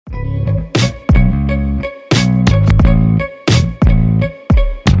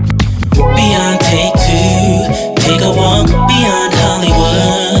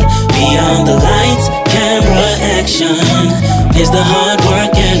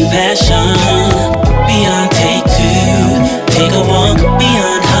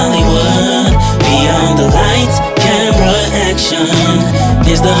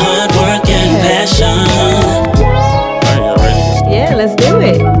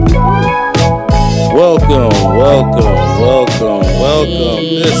Welcome.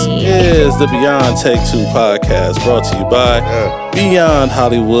 This is the Beyond Take Two podcast, brought to you by Beyond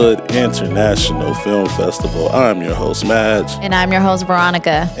Hollywood International Film Festival. I'm your host, Madge. And I'm your host,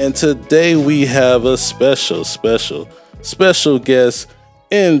 Veronica. And today we have a special guest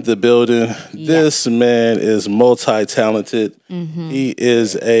in the building. Yes. This man is multi-talented. He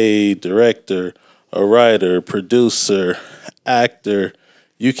is a director, a writer, producer, actor.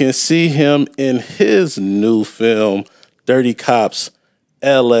 You can see him in his new film, Dirty Cops,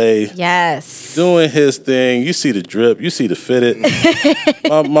 L.A. Yes. Doing his thing. You see the drip. You see the fitted.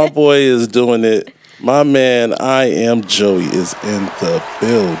 my boy is doing it. My man, I Am Joey, is in the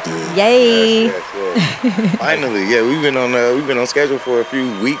building. Yay. Yes. Finally, we've been on schedule for a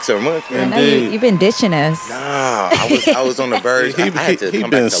few weeks or months, man. You've been ditching us. Nah, I was on the verge. I had to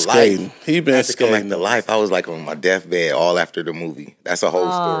come back to life. He been come back to life. I was like on my deathbed all after the movie. That's a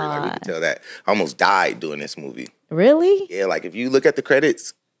whole story. Like we can tell that. I almost died doing this movie. Really? Yeah, like if you look at the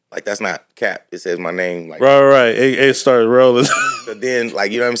credits, like that's not cap. It says my name. Like right. It started rolling. So then,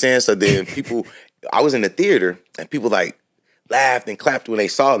 like, you know what I'm saying? So then people, I was in the theater and people like laughed and clapped when they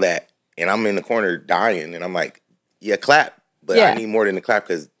saw that. And I'm in the corner dying, and I'm like, "Yeah, clap!" But I need more than the clap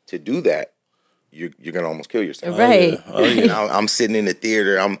because to do that, you're gonna almost kill yourself. Right? And I'm sitting in the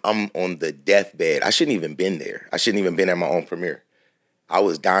theater. I'm on the deathbed. I shouldn't even been there. I shouldn't even been at my own premiere. I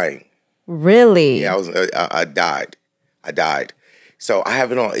was dying. Really? Yeah, I died. I died. So I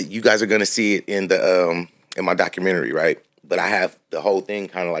have it on. You guys are gonna see it in the in my documentary, right? But I have the whole thing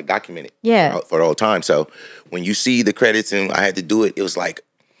kind of like documented. For the whole time. So when you see the credits and I had to do it, it was like.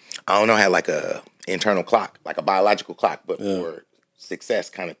 I don't know, I had like a internal clock, like a biological clock, but for success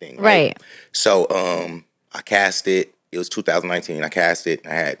kind of thing. Right. So I cast it. It was 2019. I cast it.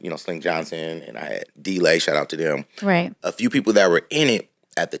 I had, Sling Johnson and I had D-Lay, shout out to them. Right. A few people that were in it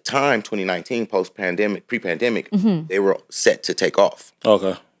at the time, 2019, post-pandemic, pre-pandemic, they were set to take off.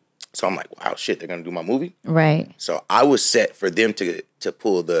 Okay. So I'm like, wow, shit, they're going to do my movie? Right. So I was set for them to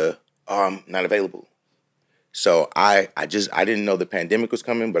pull the, I'm not available. So I didn't know the pandemic was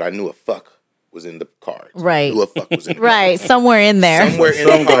coming, but I knew a fuck was in the cards. Right. I knew a fuck was in the right. cards. Somewhere in there. Somewhere in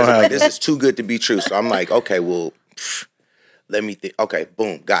the cards. Like, this is too good to be true. So I'm like, okay, well, let me think. Okay,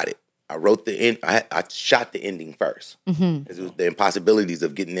 boom, got it. I wrote the end. I shot the ending first. Because it was the impossibilities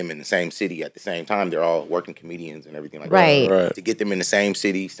of getting them in the same city at the same time. They're all working comedians and everything like that. Right. To get them in the same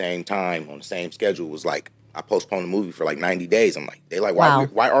city, same time, on the same schedule was like, I postponed the movie for like 90 days. I'm like, they're like,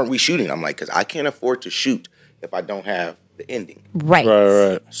 why aren't we shooting? I'm like, because I can't afford to shoot if I don't have the ending.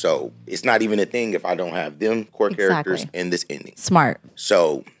 Right. So it's not even a thing if I don't have them core characters in this ending. Smart.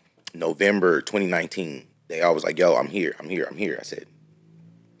 So November 2019, they all was like, yo, I'm here. I said,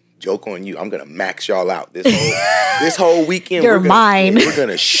 joke on you. I'm going to max y'all out this whole weekend. You're mine. We're going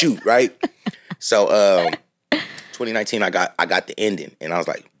to shoot, right? So 2019, I got the ending, and I was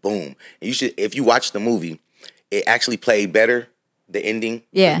like, boom. And you should, if you watch the movie, it actually played better. The ending.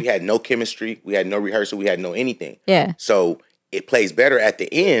 Yeah. We had no chemistry. We had no rehearsal. We had no anything. Yeah. So it plays better at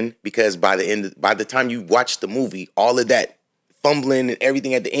the end because by the time you watch the movie, all of that fumbling and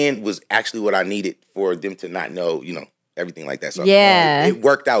everything at the end was actually what I needed for them to not know, everything like that. So it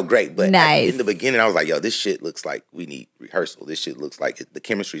worked out great. But in the beginning, I was like, yo, this shit looks like we need rehearsal. This shit looks like the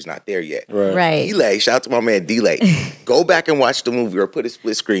chemistry's not there yet. Right. D-Lay, shout out to my man D-Lay. Go back and watch the movie or put a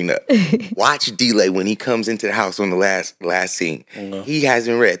split screen up. Watch D-Lay when he comes into the house on the last scene. He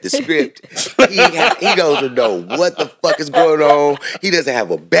hasn't read the script. He doesn't know what the fuck is going on. He doesn't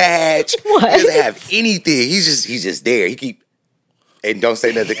have a badge. What? He doesn't have anything. He's just there. And don't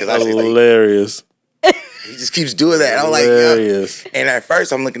say nothing because I was hilarious. He just keeps doing that. I'm like, yo. And at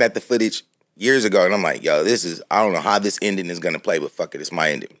first, I'm looking at the footage years ago, and I'm like, yo, I don't know how this ending is going to play, but fuck it, it's my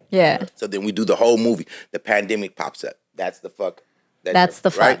ending. Yeah. So then we do the whole movie. The pandemic pops up. That's the fuck. That's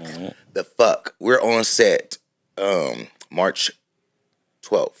the fuck. Right? The fuck. We're on set March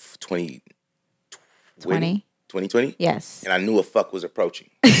 12th, 2020? Yes. And I knew a fuck was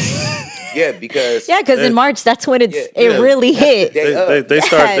approaching. because in March that's when it really hit. They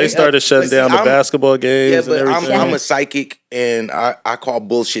started shutting down the basketball games and everything. I'm a psychic and I call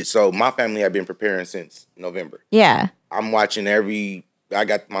bullshit. So my family had been preparing since November. Yeah. I'm watching I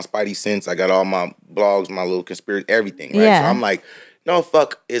got my spidey sense. I got all my blogs, my little conspiracy, everything. Right? Yeah. So I'm like, no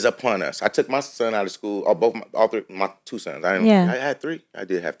fuck is upon us. I took my son out of school, or my two sons. I had three. I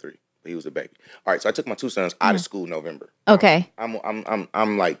did have three. But he was a baby. All right, so I took my two sons out of school in November. Okay.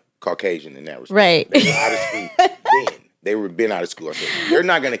 I'm like Caucasian in that respect. Right. They were out of school then. They were been out of school. I said, you're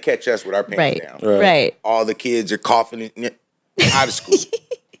not gonna catch us with our pants down. Right. All the kids are coughing out of school.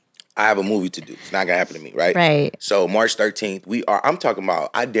 I have a movie to do. It's not gonna happen to me, right? Right. So March 13th, I'm talking about,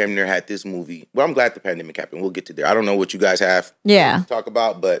 I damn near had this movie. Well, I'm glad the pandemic happened. We'll get to there. I don't know what you guys have to talk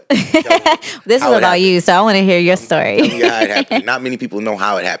about, but this is about you, so I want to hear your story. Tell me how it happened. Not many people know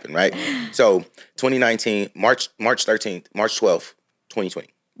how it happened, right? So 2019, March 13th, March 12th, 2020.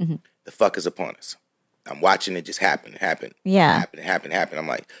 Mm-hmm. The fuck is upon us. I'm watching it just happen. Yeah. Happen. I'm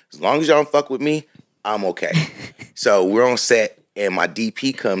like, as long as y'all don't fuck with me, I'm okay. So we're on set, and my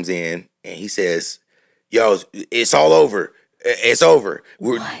DP comes in, and he says, yo, it's all over. It's over.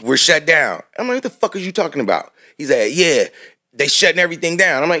 We're shut down. I'm like, what the fuck are you talking about? He's like, yeah, they shutting everything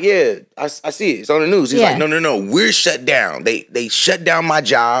down. I'm like, yeah, I see it. It's on the news. He's like, no, we're shut down. They shut down my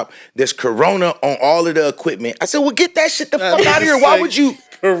job. There's corona on all of the equipment. I said, well, get that shit the fuck out of here. Why would you?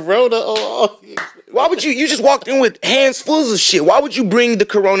 Corona on all. Why would you just walked in with hands full of shit. Why would you bring the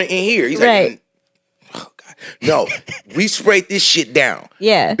corona in here? He's like, oh God. No, we sprayed this shit down.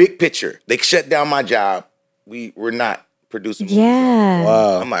 Yeah. Big picture. They shut down my job. We're not producing. Yeah.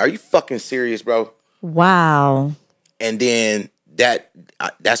 Wow. I'm like, are you fucking serious, bro? Wow. And then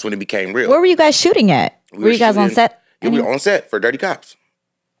that's when it became real. Where were you guys shooting at? Were you guys on set? Yeah, we were on set for Dirty Cops.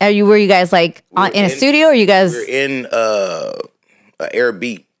 Were you guys like in a studio, or you guys? We're in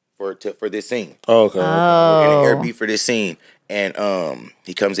Airbnb for this scene. Okay. Oh. We're in Airbnb for this scene, and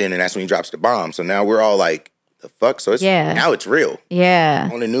he comes in, and that's when he drops the bomb. So now we're all like, the fuck? So it's now it's real. Yeah.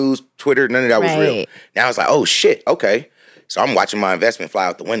 On the news, Twitter, none of that was real. Now it's like, oh shit, okay. So I'm watching my investment fly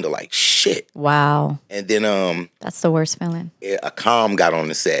out the window like shit. Wow. And then that's the worst feeling. A comm got on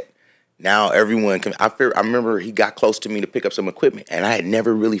the set. Now everyone can. I remember he got close to me to pick up some equipment, and I had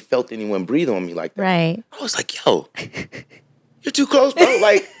never really felt anyone breathe on me like that. Right. I was like, yo, you're too close, bro.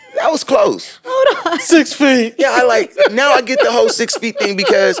 Like, that was close. Hold on. 6 feet. Yeah, now I get the whole 6 feet thing,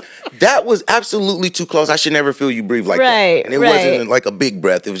 because that was absolutely too close. I should never feel you breathe like that. And it wasn't like a big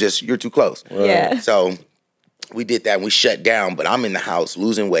breath. It was just, you're too close. Right. Yeah. So we did that and we shut down, but I'm in the house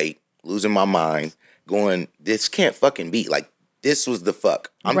losing weight, losing my mind, going, this can't fucking be. Like, this was the fuck.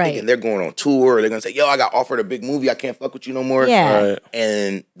 I'm thinking they're going on tour. They're going to say, yo, I got offered a big movie. I can't fuck with you no more. Yeah. Right.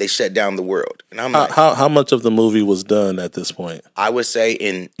 And they shut down the world. And I'm like, how much of the movie was done at this point? I would say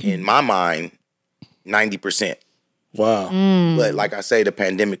in my mind, 90%. Wow. But like I say, the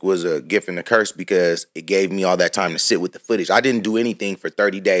pandemic was a gift and a curse, because it gave me all that time to sit with the footage. I didn't do anything for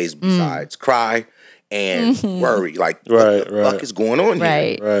 30 days besides cry and worry. Like, what the fuck is going on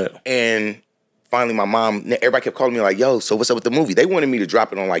here? Right. And finally, my mom, everybody kept calling me like, yo, so what's up with the movie? They wanted me to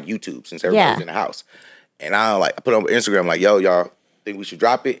drop it on like YouTube since everybody was in the house. And I put it on Instagram like, yo, y'all think we should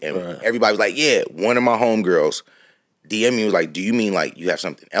drop it? And everybody was like, yeah. One of my homegirls DM me, was like, do you mean like you have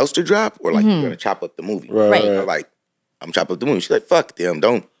something else to drop, or like you're going to chop up the movie? Right. I'm like, I'm chopping up the movie. She's like, fuck them,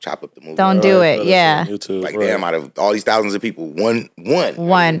 don't chop up the movie. Don't do it. Yeah. Like, damn, out of all these thousands of people, one,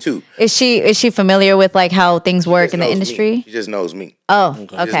 two. Is she familiar with like how things work in the industry? Me. She just knows me. Oh,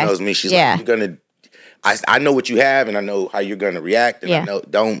 okay. She just knows me. She's like, you're gonna. I know what you have, and I know how you're gonna react, and I know,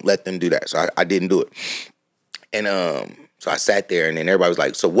 don't let them do that. So I didn't do it. And so I sat there, and then everybody was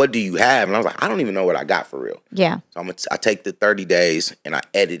like, so what do you have? And I was like, I don't even know what I got for real. Yeah. So I take the 30 days and I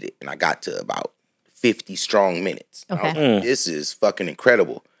edit it, and I got to about 50 strong minutes. Okay. I was like, this is fucking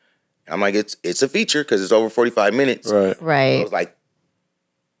incredible. And I'm like, it's a feature because it's over 45 minutes. Right. Right. I was like,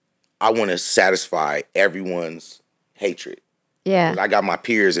 I want to satisfy everyone's hatred. Yeah. I got my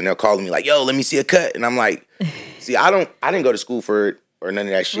peers and they're calling me like, yo, let me see a cut. And I'm like, see, I didn't go to school for it or none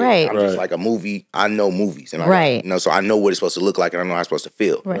of that shit. Right. I'm just like a movie. I know movies. And so I know what it's supposed to look like, and I know how it's supposed to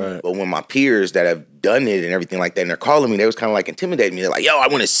feel. Right. But when my peers that have done it and everything like that, and they're calling me, they was kind of like intimidating me. They're like, yo, I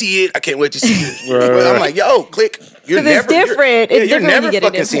want to see it. I can't wait to see it. But I'm like, yo, Click. You're never, it's different. You're never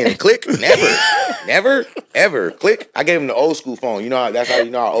fucking seeing it. Click. Never, ever. Click. I gave him the old school phone. You know, that's how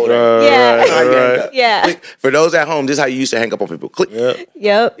you know how old I am. Yeah. Yeah. Click. For those at home, this is how you used to hang up on people. Click.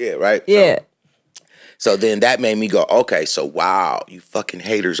 Yep. Yeah, right? Yeah. So then that made me go, okay, so wow, you fucking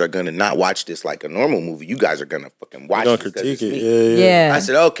haters are gonna not watch this like a normal movie. You guys are gonna fucking watch it. Critique it. Yeah. I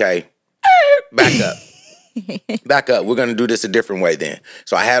said, okay, back up. Back up. We're gonna do this a different way then.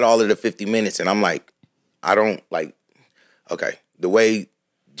 So I had all of the 50 minutes, and I'm like, I don't like, okay, the way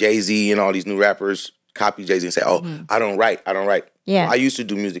Jay-Z and all these new rappers copy Jay-Z and say, oh, I don't write. Yeah. I used to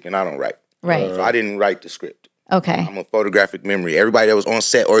do music and I don't write. Right. So I didn't write the script. Okay. I'm a photographic memory. Everybody that was on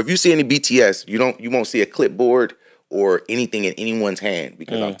set, or if you see any BTS, you won't see a clipboard or anything in anyone's hand,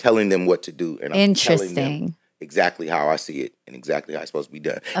 because I'm telling them what to do, and I'm telling them exactly how I see it and exactly how it's supposed to be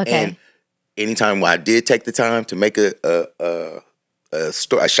done. Okay. And anytime I did take the time to make a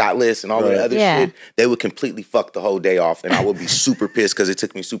shot list and all the other shit, they would completely fuck the whole day off, and I would be super pissed because it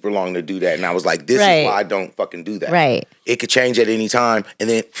took me super long to do that. And I was like, this is why I don't fucking do that. Right. It could change at any time, and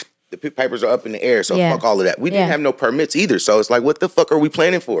then The papers are up in the air, so fuck all of that. We didn't have no permits either, so it's like, what the fuck are we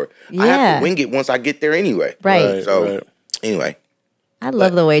planning for? I have to wing it once I get there anyway. Right. So anyway, I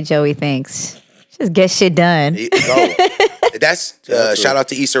love the way Joey thinks. Just get shit done. That's shout out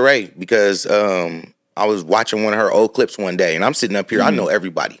to Issa Rae, because I was watching one of her old clips one day, and I'm sitting up here. I know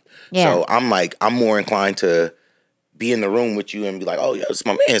everybody, so I'm like, I'm more inclined to be in the room with you and be like, oh yeah, it's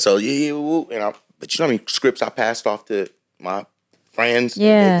my man. So and but you know how many scripts I passed off to my friends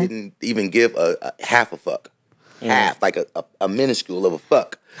that didn't even give a half a fuck. Half, like a minuscule of a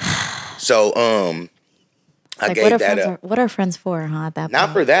fuck. So I gave that up. What are friends for, huh? At that point?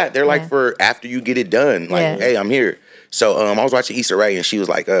 Not for that. They're like for after you get it done. Like, hey, I'm here. So I was watching Issa Rae, and she was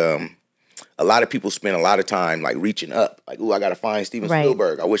like, a lot of people spend a lot of time like reaching up. Like, ooh, I gotta find Steven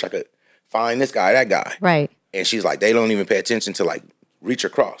Spielberg. I wish I could find this guy, that guy. Right. And she's like, they don't even pay attention to like reach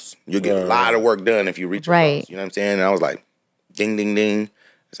across. You'll get a lot of work done if you reach across. You know what I'm saying? And I was like, ding, ding, ding.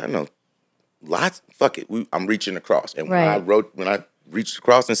 I said, no, lots. Fuck it. I'm reaching across. And when I reached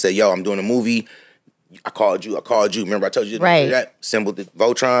across and said, yo, I'm doing a movie, I called you. Remember I told you to do that? Assembled the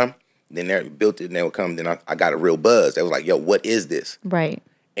Voltron. Then they built it, and they would come. Then I got a real buzz. They was like, yo, what is this? Right.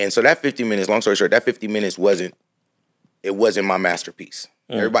 And so that 50 minutes, long story short, that 50 minutes wasn't my masterpiece.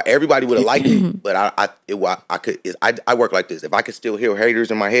 Everybody would have liked it, but I work like this. If I could still hear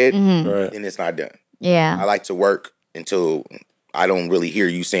haters in my head, then it's not done. Yeah. I like to work until I don't really hear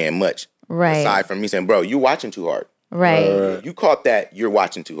you saying much. Right. Aside from me saying, bro, you're watching too hard. Right. You caught that, you're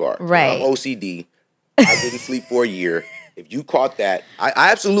watching too hard. Right. I'm OCD. I didn't sleep for a year. If you caught that, I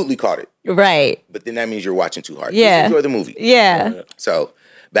absolutely caught it. Right. But then that means you're watching too hard. Yeah. Just enjoy the movie. Yeah. So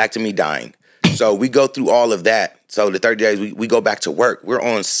back to me dying. So we go through all of that. So the 30 days, we go back to work. We're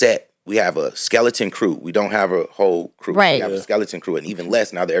on set. We have a skeleton crew. We don't have a whole crew. Right. We have a skeleton crew, and even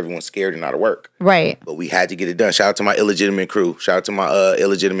less now that everyone's scared and out of work. Right. But we had to get it done. Shout out to my illegitimate crew. Shout out to my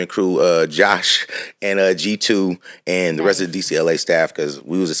illegitimate crew, Josh and G2 and the rest of the DCLA staff, because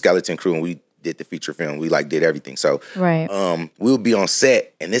we was a skeleton crew and we did the feature film. We like did everything. So we'll be on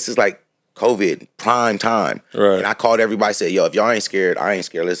set, and this is like COVID prime time. Right. And I called everybody, said, yo, if y'all ain't scared, I ain't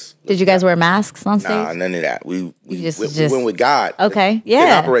scared. Let's Did you guys wear masks on stage? Nah, none of that. We went with God. Okay. Yeah. We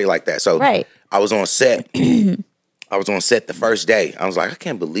didn't operate like that. So I was on set. I was on set the first day. I was like, I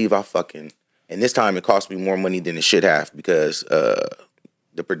can't believe and this time it cost me more money than it should have, because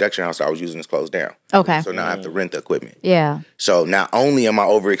the production house I was using is closed down. Okay. So now I have to rent the equipment. Yeah. So not only am I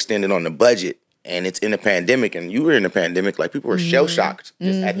overextended on the budget, and it's in a pandemic, and you were in a pandemic, like people were shell shocked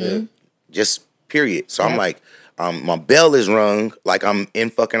just period. So I'm like, my bell is rung, like I'm in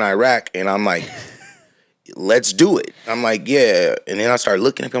fucking Iraq, and I'm like, let's do it. I'm like, yeah. And then I started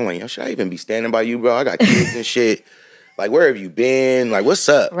looking at him, I'm like, yo, should I even be standing by you, bro? I got kids and shit. Like, where have you been? Like, what's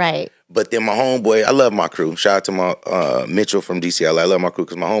up? Right. But then my homeboy, I love my crew. Shout out to my Mitchell from DCL. I love my crew,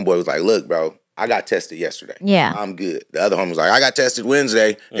 because my homeboy was like, look, bro, I got tested yesterday. Yeah. I'm good. The other homie was like, I got tested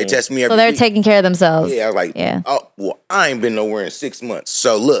Wednesday. They test me every week. So they're taking care of themselves. Yeah, I was like, oh, well, I ain't been nowhere in 6 months.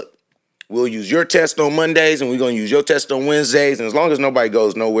 So look, we'll use your test on Mondays, and we're going to use your test on Wednesdays. And as long as nobody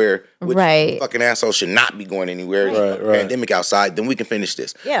goes nowhere, which fucking asshole should not be going anywhere, pandemic outside, then we can finish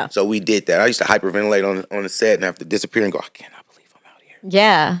this. Yeah. So we did that. I used to hyperventilate on the set and have to disappear and go, I cannot believe I'm out here.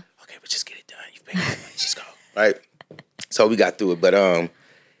 Yeah. Okay, but just get it done. You've paid money. Just go. Right? So we got through it. But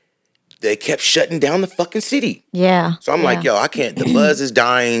they kept shutting down the fucking city. Yeah. So I'm like, yo, I can't. The buzz is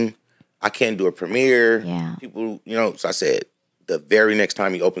dying. I can't do a premiere. Yeah. People, so I said, the very next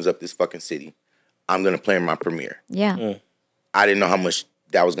time he opens up this fucking city, I'm going to plan my premiere. Yeah. I didn't know how much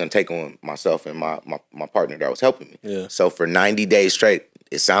that was going to take on myself and my partner that was helping me. Yeah. So for 90 days straight,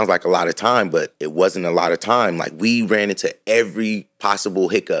 it sounds like a lot of time, but it wasn't a lot of time. Like, we ran into every possible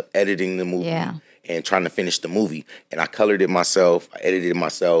hiccup editing the movie and trying to finish the movie. And I colored it myself. I edited it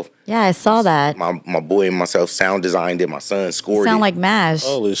myself. Yeah, I saw that. My boy and myself sound designed it. My son scored it. Sound like MASH.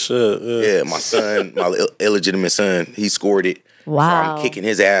 Holy shit. Yeah, my son, my illegitimate son, he scored it. Wow. So I'm kicking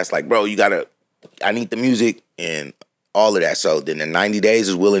his ass like, bro, I need the music and all of that. So then the 90 days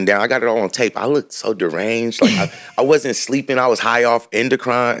is willing down. I got it all on tape. I looked so deranged. Like I wasn't sleeping. I was high off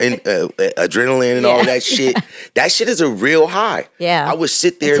endocrine and adrenaline and all of that shit. That shit is a real high. Yeah. I would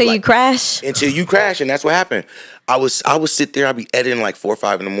sit there until you crash. Until you crash, and that's what happened. I would sit there. I'd be editing like 4 or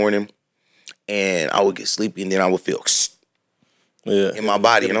 5 in the morning, and I would get sleepy, and then I would feel in my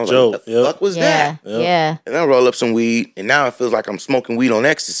body, and I was like, what the fuck was that? Yeah. And I roll up some weed, and now it feels like I'm smoking weed on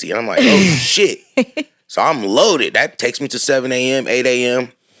ecstasy, and I'm like, oh shit. So I'm loaded. That takes me to 7 a.m., 8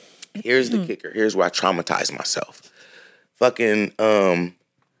 a.m. Here's the kicker. Here's where I traumatize myself. Fucking, I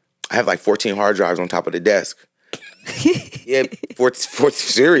have like 14 hard drives on top of the desk. Yeah, for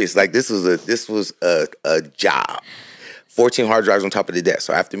serious. Like, this was a job. 14 hard drives on top of the desk.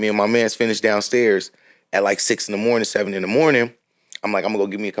 So after me and my man's finished downstairs at like 6 in the morning, 7 in the morning, I'm like, I'm gonna go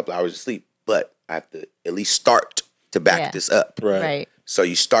give me a couple hours of sleep, but I have to at least start to back this up. Right. So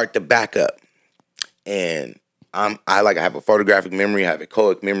you start to back up, and I have a photographic memory, I have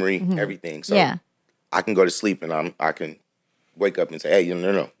echoic memory, everything. So I can go to sleep and I can wake up and say, hey,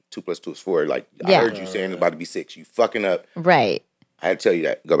 no, 2 + 2 is 4. Like I heard you saying it's about to be 6. You fucking up. Right. I had to tell you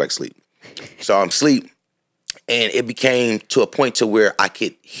that. Go back to sleep. So I'm asleep, and it became to a point to where I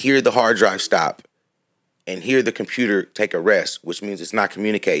could hear the hard drive stop and hear the computer take a rest, which means it's not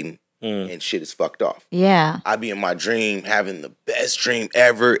communicating and shit is fucked off. Yeah. I'd be in my dream having the best dream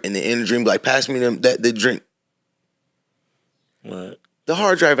ever, and in the dream, like, pass me the drink. Right. The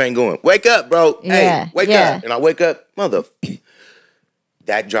hard drive ain't going. Wake up, bro. Hey, wake up. And I wake up,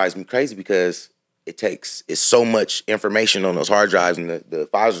 that drives me crazy because it's so much information on those hard drives, and the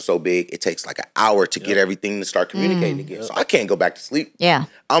files are so big, it takes like an hour to get everything to start communicating again. So I can't go back to sleep. Yeah.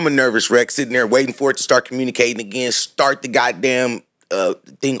 I'm a nervous wreck sitting there waiting for it to start communicating again, start the goddamn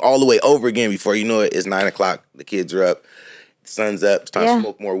thing all the way over again before you know it. It's 9 o'clock. The kids are up. The sun's up. It's time to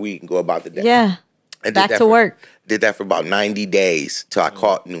smoke more weed and go about the day. Yeah. Back to work. Did that for about 90 days till I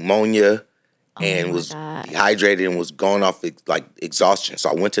caught pneumonia and was dehydrated and was going off like exhaustion. So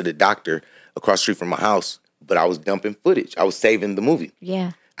I went to the doctor across the street from my house, but I was dumping footage. I was saving the movie.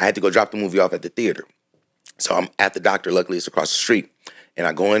 Yeah. I had to go drop the movie off at the theater. So I'm at the doctor. Luckily, it's across the street. And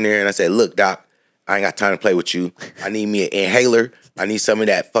I go in there and I say, look, doc, I ain't got time to play with you. I need me an inhaler. I need some of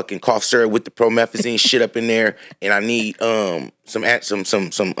that fucking cough syrup with the promethazine shit up in there. And I need some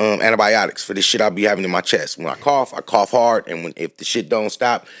antibiotics for this shit I'll be having in my chest. When I cough hard. And if the shit don't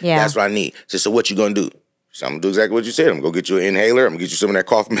stop, that's what I need. So what you gonna do? So I'm gonna do exactly what you said. I'm gonna go get you an inhaler. I'm gonna get you some of that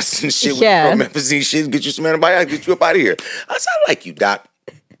cough medicine shit with promethazine shit. Get you some antibiotics. Get you up out of here. I said, I like you, doc.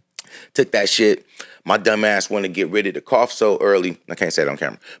 Took that shit. My dumb ass wanted to get rid of the cough so early. I can't say it on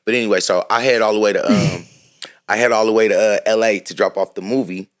camera. But anyway, so I head all the way to LA to drop off the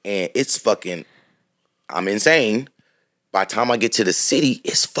movie, and it's fucking, I'm insane. By the time I get to the city,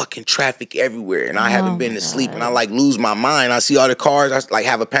 it's fucking traffic everywhere, and I haven't been to sleep, and I like lose my mind. I see all the cars, I like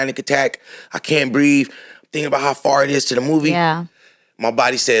have a panic attack. I can't breathe. I'm thinking about how far it is to the movie. Yeah. My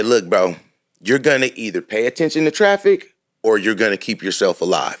body said, look, bro, you're gonna either pay attention to traffic or you're gonna keep yourself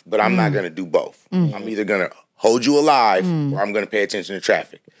alive. But I'm not gonna do both. I'm either gonna hold you alive or I'm gonna pay attention to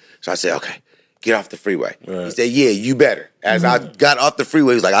traffic. So I said, okay, get off the freeway. Right. He said, yeah, you better. As I got off the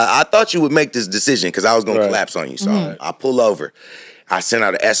freeway, he was like, I thought you would make this decision because I was gonna collapse on you. So I pull over. I sent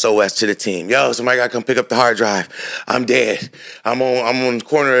out an SOS to the team. Yo, somebody gotta come pick up the hard drive. I'm dead. I'm on the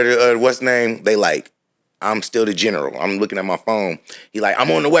corner of what's name. They like, I'm still the general. I'm looking at my phone. He like,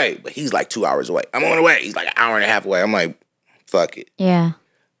 I'm on the way. But he's like 2 hours away. I'm on the way. He's like an hour and a half away. I'm like, fuck it. Yeah.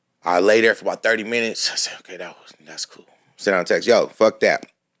 I lay there for about 30 minutes. I said, okay, that's cool. Send out a text. Yo, fuck that.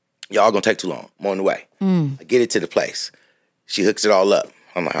 Y'all gonna take too long. I'm on the way. I get it to the place. She hooks it all up.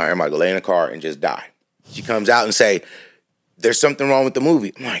 I'm like, all right, I'm gonna go lay in the car and just die. She comes out and say, there's something wrong with the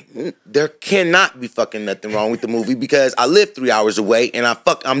movie. I'm like, there cannot be fucking nothing wrong with the movie because I live 3 hours away and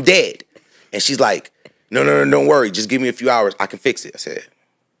I'm dead. And she's like, no, don't worry. Just give me a few hours. I can fix it. I said,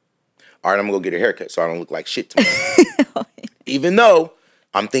 all right, I'm gonna go get a haircut so I don't look like shit tomorrow. Even though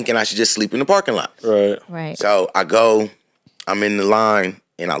I'm thinking I should just sleep in the parking lot. Right. So I'm in the line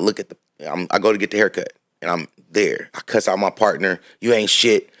and I look at I go to get the haircut and I'm there. I cuss out my partner. You ain't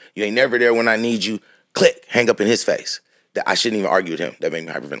shit. You ain't never there when I need you. Click, hang up in his face. That I shouldn't even argue with him. That made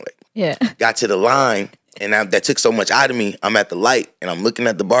me hyperventilate. Yeah. Got to the line and that took so much out of me. I'm at the light and I'm looking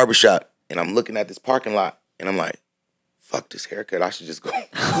at the barbershop and I'm looking at this parking lot and I'm like, fuck this haircut. I should just go.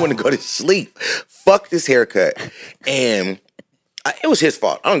 I want to go to sleep. Fuck this haircut. And it was his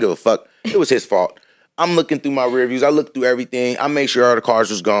fault. I don't give a fuck. It was his fault. I'm looking through my rear views. I looked through everything. I made sure all the cars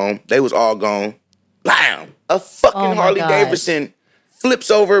was gone. They was all gone. Bam! A fucking Harley Davidson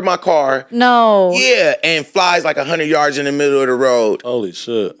flips over my car. No. Yeah, and flies like 100 yards in the middle of the road. Holy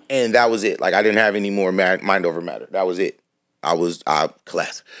shit. And that was it. Like, I didn't have any more mind over matter. That was it. I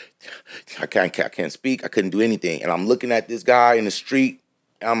collapsed. I can't speak. I couldn't do anything. And I'm looking at this guy in the street.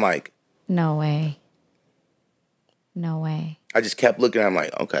 And I'm like, no way. No way. I just kept looking at him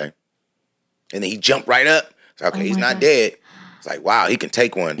like, okay. And then he jumped right up. It's like, okay, he's not dead. It's like, wow, he can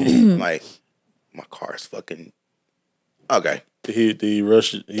take one. I'm like, my car is fucking okay. Did he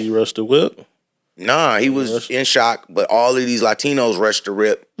rush the whip? Nah, he was in shock, but all of these Latinos rushed the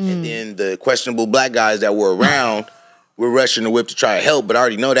whip. And then the questionable black guys that were around were rushing the whip to try to help, but I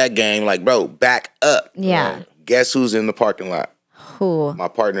already know that game. Like, bro, back up. Yeah. Guess who's in the parking lot? Who? My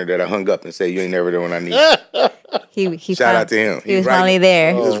partner that I hung up and said, you ain't never there when I need you. He Shout out to him. He was finally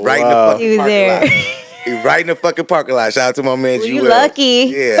there. He was right in the fucking He was parking there. lot. He right in the fucking parking lot. Shout out to my man G. You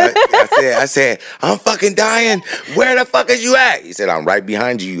lucky. Yeah, I said, I'm fucking dying. Where the fuck is you at? He said, I'm right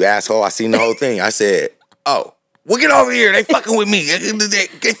behind you, you asshole. I seen the whole thing. I said, oh, well, get over here. They fucking with me.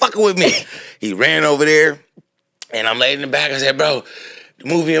 They fucking with me. He ran over there, and I'm laying in the back. I said, bro, the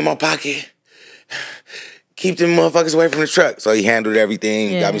movie in my pocket. Keep them motherfuckers away from the truck. So he handled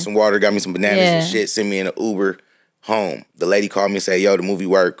everything, got me some water, got me some bananas and shit, sent me in an Uber home. The lady called me and said, yo, the movie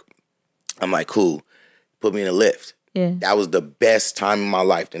worked. I'm like, cool. Put me in a Lyft. Yeah. That was the best time in my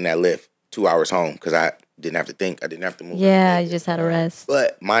life in that Lyft, 2 hours home, because I didn't have to think. I didn't have to move. Yeah, you just had to rest.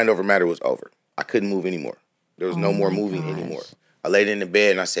 But mind over matter was over. I couldn't move anymore. There was no more moving anymore. I laid in the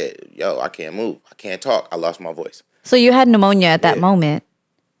bed and I said, yo, I can't move. I can't talk. I lost my voice. So you had pneumonia at that moment.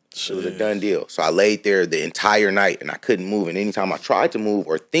 It was a done deal. So I laid there the entire night and I couldn't move. And anytime I tried to move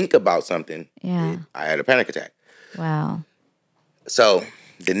or think about something, I had a panic attack. Wow. So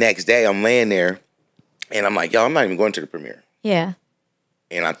the next day I'm laying there and I'm like, yo, I'm not even going to the premiere. Yeah.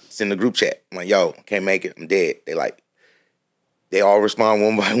 And I send the group chat. I'm like, yo, can't make it. I'm dead. They all respond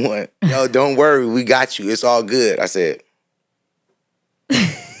one by one. Yo, don't worry. We got you. It's all good. I said.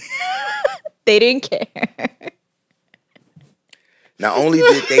 They didn't care. Not only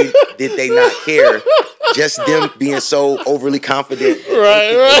did they not care, just them being so overly confident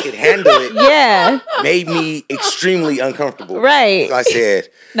they could handle it. Yeah, made me extremely uncomfortable. Right. So I said,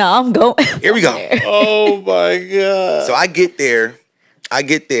 "No, I'm going." Here we go. Oh my god. So I get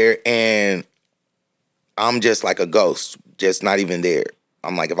there, and I'm just like a ghost, just not even there.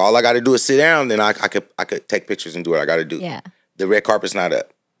 I'm like, if all I got to do is sit down, then I could take pictures and do what I got to do. Yeah. The red carpet's not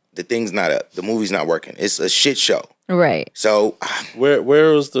up. The thing's not up. The movie's not working. It's a shit show. Right. So where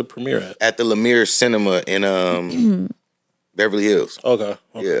was the premiere at? At the Lemire Cinema in Beverly Hills. Okay.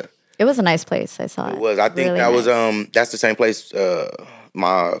 Yeah. It was a nice place. I saw it. It was. I think really that nice. That's the same place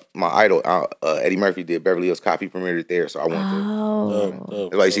my idol Eddie Murphy did Beverly Hills Cop. He premiered it there, so I went there. Oh.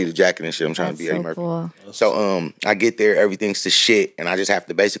 That's why you see the jacket and shit. I'm trying to be Eddie Murphy. Cool. So I get there, everything's to shit, and I just have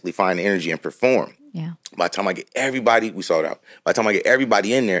to basically find the energy and perform. Yeah. By the time I get everybody, we sold out. By the time I get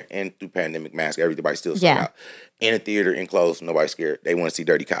everybody in there, and through pandemic mask, everybody still sold out. In a theater, enclosed, nobody's scared. They want to see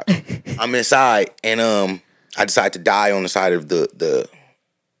Dirty Cops. I'm inside, and I decide to die on the side of the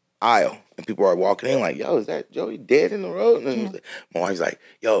aisle. And people are walking in like, yo, is that Joey dead in the road? And my wife's like,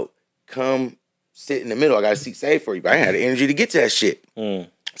 yo, come sit in the middle. I got a seat saved for you. But I had the energy to get to that shit. So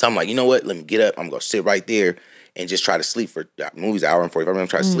I'm like, you know what? Let me get up. I'm going to sit right there and just try to sleep for the movie's an hour and 45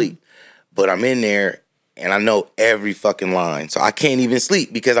 minutes. I'm trying to sleep. But I'm in there, and I know every fucking line. So I can't even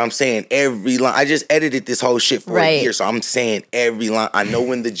sleep because I'm saying every line. I just edited this whole shit for a year. So I'm saying every line. I know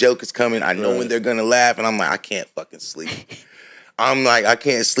when the joke is coming. I know when they're going to laugh. And I'm like, I can't fucking sleep. I'm like, I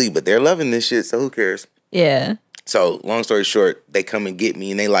can't sleep. But they're loving this shit, so who cares? Yeah. So long story short, they come and get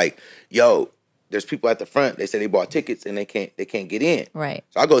me. And they like, yo, there's people at the front. They said they bought tickets and they can't get in. Right.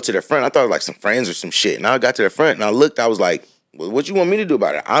 So I go to the front. I thought it was like some friends or some shit. And I got to the front and I looked. I was like, well, what you want me to do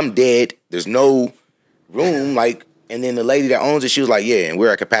about it? I'm dead. There's no room. And then the lady that owns it, she was like, yeah, and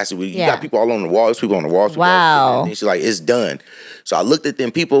we're at capacity. You got people all on the walls. People on the walls. Wow. And she's like, it's done. So I looked at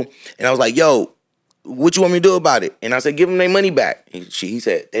them people and I was like, yo, what you want me to do about it? And I said, give them their money back. He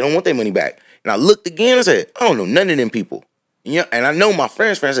said, they don't want their money back. And I looked again and said, I don't know none of them people. Yeah, and I know my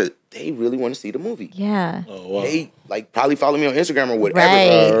friends said, they really want to see the movie. Yeah. Oh, wow. They probably follow me on Instagram or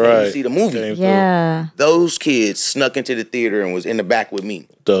whatever. Right. To see the movie. Yeah. Those kids snuck into the theater and was in the back with me.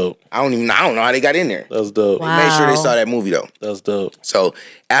 Dope. I don't know how they got in there. That's dope. Wow. They made sure they saw that movie though. That's dope. So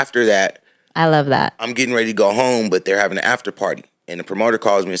after that, I love that. I'm getting ready to go home, but they're having an after party. And the promoter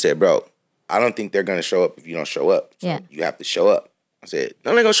calls me and said, bro, I don't think they're gonna show up if you don't show up. So you have to show up. I said,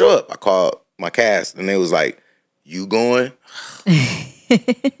 no, they're gonna show up. I called my cast and they was like, you going?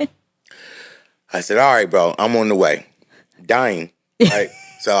 I said, all right, bro, I'm on the way. Dying. Right?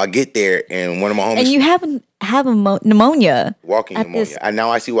 So I get there and one of my homies. And you have a pneumonia. Walking pneumonia. And now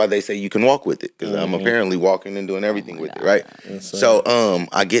I see why they say you can walk with it. Because I'm apparently walking and doing everything with it, right? So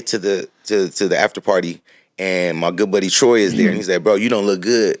I get to the after party and my good buddy Troy is there and he said, bro, you don't look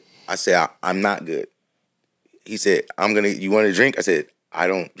good. I said, I'm not good. He said, you want a drink? I said, I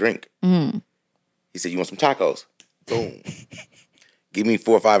don't drink. He said, you want some tacos? Boom. Give me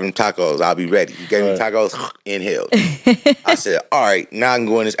 4 or 5 of them tacos. I'll be ready. He gave me tacos, inhaled. I said, all right, now I can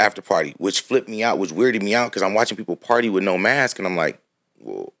go in this after party, which flipped me out, which weirded me out because I'm watching people party with no mask. And I'm like,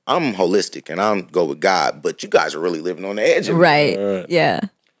 well, I'm holistic and I'm go with God, but you guys are really living on the edge of me. Right. Yeah.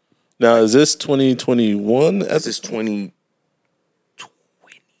 Now, is this 2021? This is 2020.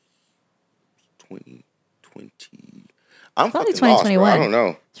 I'm probably fucking 2021. Lost, bro. I don't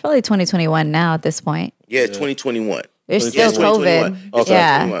know. It's probably 2021 now at this point. Yeah, 2021. It's still COVID. Okay.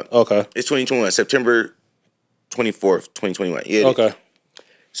 Yeah. Okay. It's 2021, September 24th, 2021. Yeah. Okay.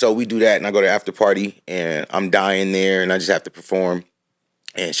 So we do that, and I go to after party, and I'm dying there, and I just have to perform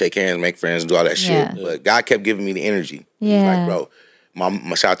and shake hands, make friends, and do all that shit. Yeah. But God kept giving me the energy. Yeah. Like, bro,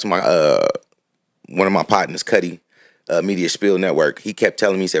 my shout out to my one of my partners, Cuddy, Media Spill Network. He kept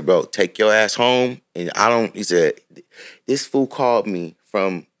telling me, he said, bro, take your ass home. And he said, this fool called me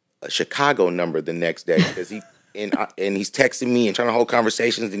from a Chicago number the next day because and he's texting me and trying to hold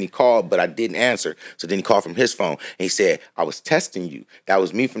conversations, and he called, but I didn't answer. So then he called from his phone, and he said, I was testing you. That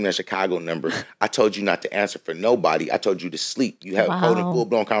was me from that Chicago number. I told you not to answer for nobody. I told you to sleep. You have holding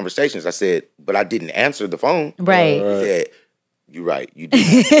full-blown conversations. I said, but I didn't answer the phone. Right. He said, you're right, you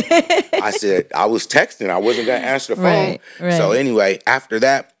did. I said, I was texting. I wasn't going to answer the phone. Right. So anyway, after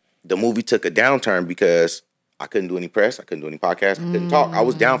that, the movie took a downturn because I couldn't do any press. I couldn't do any podcasts. I couldn't talk. I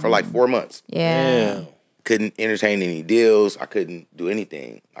was down for like 4 months. Yeah. Couldn't entertain any deals. I couldn't do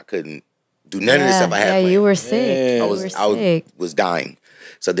anything. I couldn't do none of the stuff I had planned. You were sick. I was dying.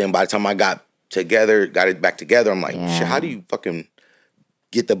 So then by the time I got it back together, I'm like, shit, how do you fucking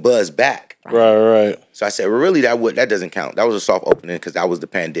get the buzz back? Right. So I said, well, really, that doesn't count. That was a soft opening because that was the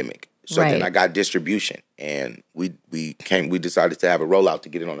pandemic. So then I got distribution, and we decided to have a rollout to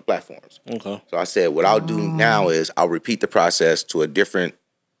get it on the platforms. Okay. So I said, what I'll do now is I'll repeat the process to a different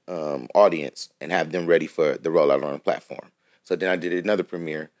audience and have them ready for the rollout on the platform. So then I did another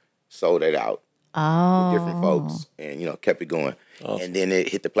premiere, sold it out with different folks, and kept it going. Awesome. And then it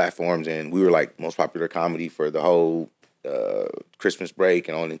hit the platforms, and we were like most popular comedy for the whole Christmas break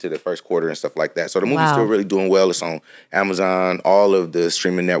and on into the first quarter and stuff like that. So the movie's still really doing well. It's on Amazon, all of the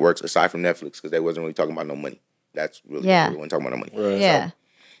streaming networks aside from Netflix, because they wasn't really talking about no money. That's really they wasn't talking about no money. Right. Yeah. So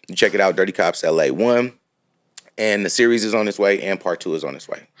you check it out, Dirty Cops LA 1. And the series is on its way, and part 2 is on its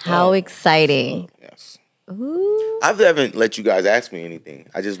way. How exciting. Yes. Ooh. I haven't let you guys ask me anything.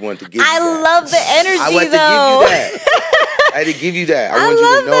 I just wanted to give you that. I love the energy, I wanted though. to give you that. I had to give you that. I want you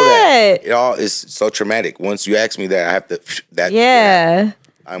to know that. It all is so traumatic. Once you ask me that, I have to... Yeah.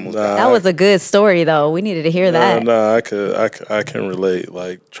 I almost that was a good story, though. We needed to hear that. No, I can relate.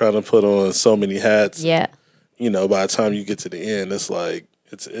 Like, trying to put on so many hats. Yeah. By the time you get to the end, it's like,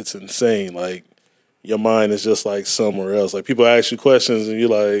 it's insane. Like, your mind is just like somewhere else. Like, people ask you questions and you're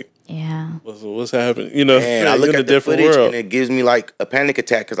like, what's happening? And I look at the footage and it gives me like a panic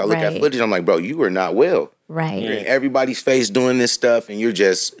attack because I look at footage. I'm like, bro, you are not well. Right. You're in everybody's face doing this stuff, and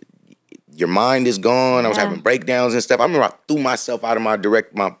your mind is gone. I was having breakdowns and stuff. I remember I threw myself out of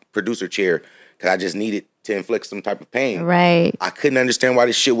my producer chair because I just needed to inflict some type of pain. Right. I couldn't understand why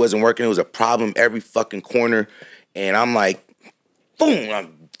this shit wasn't working. It was a problem every fucking corner, and I'm like,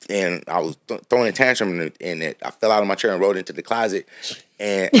 boom. And I was throwing a tantrum, and I fell out of my chair and rolled into the closet.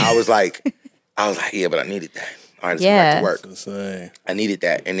 And I was like, yeah, but I needed that. All right, let's go back to work. Insane. I needed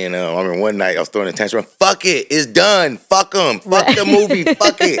that. And then I remember one night I was throwing a tantrum. Fuck it, it's done. Fuck them. Fuck the movie.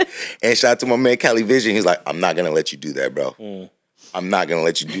 Fuck it. And shout out to my man Cali Vision. He's like, I'm not gonna let you do that, bro. I'm not gonna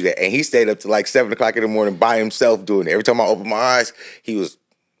let you do that. And he stayed up to like 7 o'clock in the morning by himself doing it. Every time I opened my eyes, he was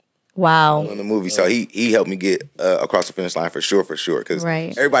in the movie. So he helped me get across the finish line for sure. Because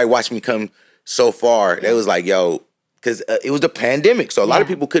everybody watched me come so far. They was like, yo, because it was the pandemic. So a lot of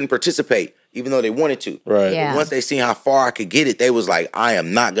people couldn't participate, even though they wanted to. Right. Yeah. Once they seen how far I could get it, they was like, I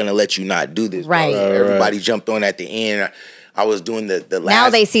am not going to let you not do this. Right. Everybody jumped on at the end. I was doing the last. Now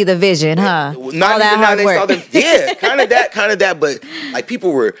they see the vision, huh? Not all even that now hard they work. saw them. Yeah, kind of that. But like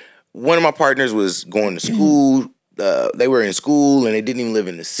people were, one of my partners was going to school. They were in school and they didn't even live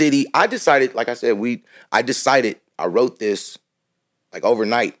in the city. I decided, like I said, I wrote this like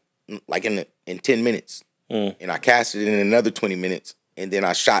overnight, like in 10 minutes. And I casted it in another 20 minutes. And then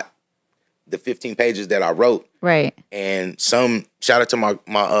I shot the 15 pages that I wrote. Right. And shout out to my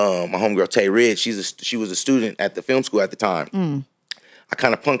homegirl Tay Ridge. She was a student at the film school at the time. I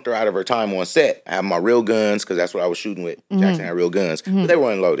kind of punked her out of her time on set. I have my real guns because that's what I was shooting with. Jackson had real guns, but they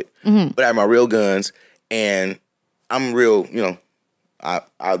were unloaded. But I had my real guns, and I'm real,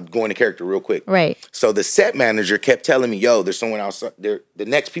 I'll go into character real quick. Right. So the set manager kept telling me, yo, there's someone else there. The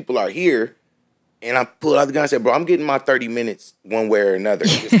next people are here. And I pulled out the gun and said, bro, I'm getting my 30 minutes one way or another.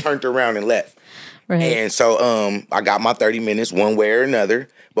 Just turned around and left. Right. And so I got my 30 minutes one way or another.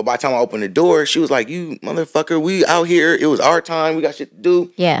 But by the time I opened the door, she was like, you motherfucker, we out here. It was our time. We got shit to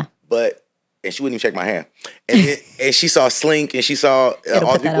do. Yeah. And she wouldn't even shake my hand. And she saw Slink and she saw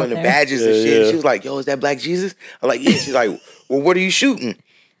all the people in the badges and shit. And she was like, yo, is that Black Jesus? I'm like, yeah. She's like, well, what are you shooting?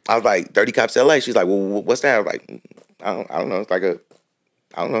 I was like, Dirty Cops LA. She's like, well, what's that? I was like, I don't know. It's like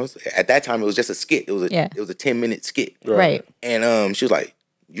I don't know. At that time, it was just a skit. It was a 10-minute skit. Right. And she was like,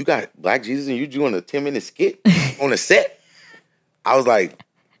 you got Black Jesus and you doing a 10-minute skit? on the set. I was like,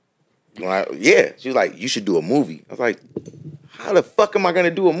 yeah. She was like, you should do a movie. I was like, how the fuck am I gonna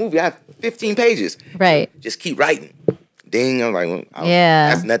do a movie? I have 15 pages. Right. Just keep writing. Ding. I'm like, well,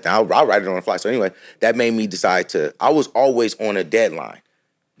 yeah. That's nothing. I'll write it on the fly. So anyway, that made me decide to. I was always on a deadline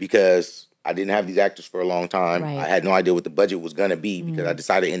because I didn't have these actors for a long time. Right. I had no idea what the budget was gonna be because I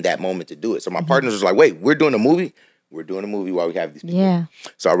decided in that moment to do it. So my partners was like, wait, we're doing a movie? We're doing a movie while we have these people. Yeah.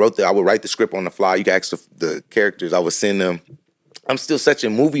 So I would write the script on the fly. You can ask the characters. I would send them. I'm still such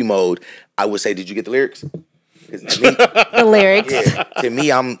in movie mode. I would say, did you get the lyrics? The lyrics. Yeah, to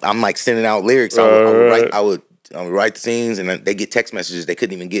me, I'm like sending out lyrics. I would write the scenes, and then they get text messages. They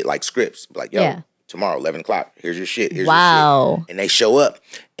couldn't even get like scripts. Like, yo, tomorrow, 11 o'clock. Here's your shit. Here's your shit. And they show up.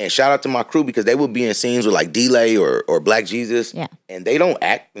 And shout out to my crew because they would be in scenes with like D-Lay or Black Jesus. Yeah. And they don't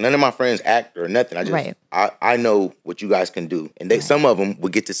act. None of my friends act or nothing. I just I know what you guys can do. And some of them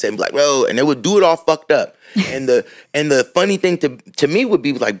would get to say like, bro, and they would do it all fucked up. and the funny thing to me would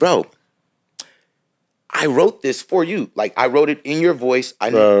be like, bro, I wrote this for you. Like, I wrote it in your voice. I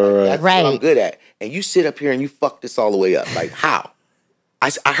know that's what I'm good at. And you sit up here and you fuck this all the way up. Like, how?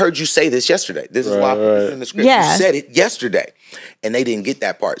 I heard you say this yesterday. This is why I put this in the script. You said it yesterday. And they didn't get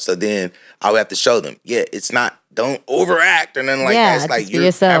that part. So then I would have to show them, it's not, don't overact or nothing like that. It's like, you're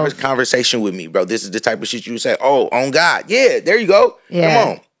having a conversation with me, bro. This is the type of shit you would say, oh, on God. Yeah, there you go. Come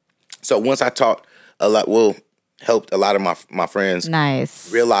on. So once I taught a lot, helped a lot of my friends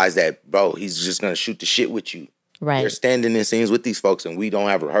realize that, bro, he's just going to shoot the shit with you. Right. They're standing in scenes with these folks, and we don't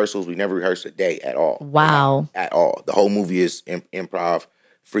have rehearsals. We never rehearse a day at all. Wow. At all. The whole movie is improv,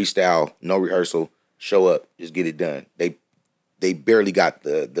 freestyle, no rehearsal. Show up, just get it done. They barely got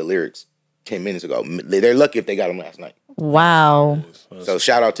the lyrics 10 minutes ago. They're lucky if they got them last night. Wow. So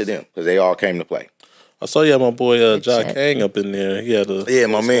shout out to them because they all came to play. I saw you had my boy Jock Kang up in there. He had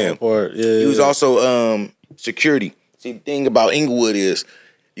my man. Part. Yeah, he was also security. See, the thing about Inglewood is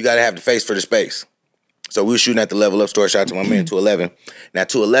you got to have the face for the space. So we were shooting at the Level Up store. Shout out to my man 211. Now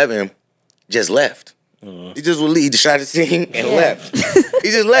 211 just left. He just would leave, shot the scene and left.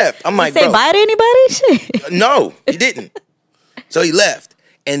 He just left. I'm like, say bye to anybody? No, he didn't. So he left,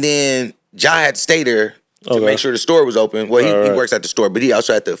 and then Ja had to stay there to make sure the store was open. Well, he works at the store, but he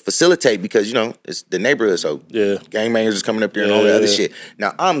also had to facilitate because it's the neighborhood. So gangbangers is coming up there and all that other shit.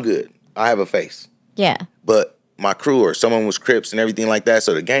 Now I'm good. I have a face. Yeah. But my crew or someone was Crips and everything like that.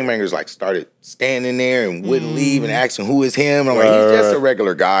 So the gangbangers like started standing there and wouldn't leave and asking who is him. And I'm like, he's just a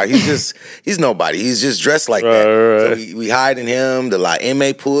regular guy. He's nobody. He's just dressed like that. So we hiding him. The like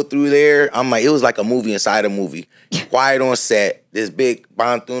inmate pulled through there. I'm like, it was like a movie inside a movie. Quiet on set. This big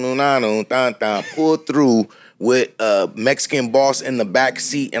pulled through with a Mexican boss in the back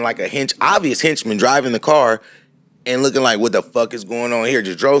seat and like a obvious henchman driving the car. And looking like, what the fuck is going on here?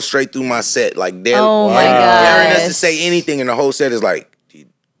 Just drove straight through my set. Like, daring us to say anything. And the whole set is like, do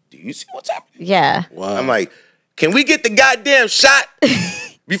you see what's happening? Yeah. Wow. I'm like, can we get the goddamn shot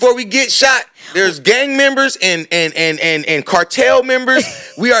before we get shot? There's gang members and cartel members.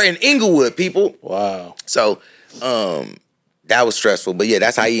 We are in Inglewood, people. Wow. So, that was stressful. But yeah,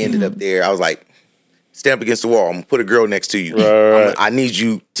 that's how he ended up there. I was like, stand up against the wall. I'm going to put a girl next to you. I need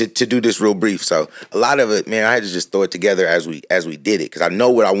you to do this real brief. So a lot of it, man, I had to just throw it together as we did it because I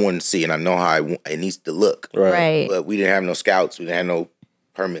know what I wanted to see and I know how it needs to look. Right. But we didn't have no scouts. We didn't have no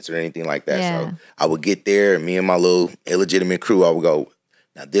permits or anything like that. Yeah. So I would get there and me and my little illegitimate crew, I would go,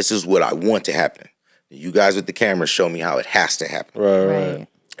 now this is what I want to happen. You guys with the camera show me how it has to happen. Right.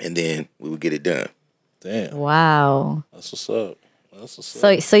 And then we would get it done. Damn. Wow. That's what's up.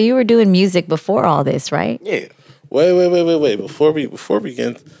 So you were doing music before all this, right? Yeah. Wait. Before we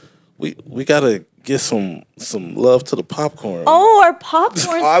begin, we gotta get some love to the popcorn. Oh, our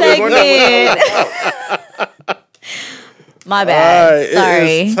popcorn segment. My bad. All right, sorry.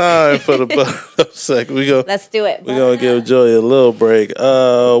 It's time for the segment. Let's do it. We're gonna give Joey a little break.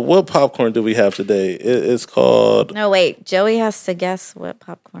 What popcorn do we have today? It's called. No, wait. Joey has to guess what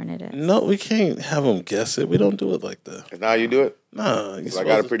popcorn it is. No, we can't have him guess it. We don't do it like that. Is that how you do it? No, I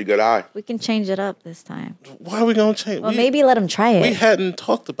got a pretty good eye. We can change it up this time. Why are we gonna change? Well, maybe let him try it. We hadn't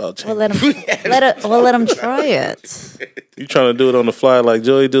talked about changing. Let him try it. You trying to do it on the fly like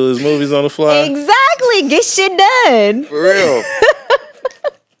Joey do his movies on the fly? Exactly. Get shit done. For real.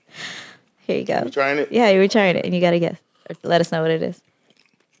 Here you go. You trying it? Yeah, you were trying it, and you gotta guess. Or let us know what it is.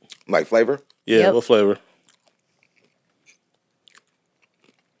 Like flavor? Yeah. Yep. What flavor?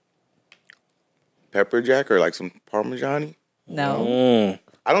 Pepper jack or like some Parmesan? No.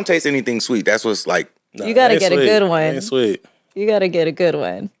 I don't taste anything sweet. That's what's like. You gotta get sweet. A good one. Ain't sweet. You gotta get a good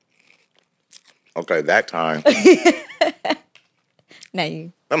one. Okay, that time.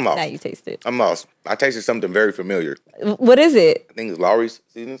 I'm lost. Now you taste it. I'm lost. I tasted something very familiar. What is it? I think it's Lawry's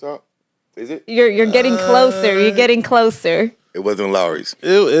seasoning salt. Is it? You're getting closer. You're getting closer. It wasn't Lawry's.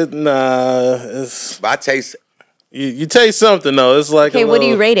 It's. But I taste. You taste something though. It's like Okay, what do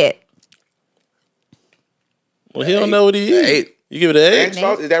you rate it? Well, he don't know what he eats. 8. You give it an 8? Ranch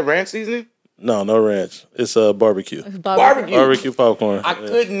sauce? Is that ranch seasoning? No ranch. It's barbecue. Barbecue Popcorn. I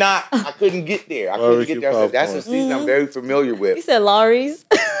couldn't get there. I couldn't get there. I said, that's a season I'm very familiar with. You said Lawry's.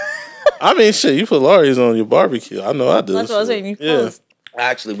 I mean, shit, you put Lawry's on your barbecue. I know I do. That's what I was saying. Yeah.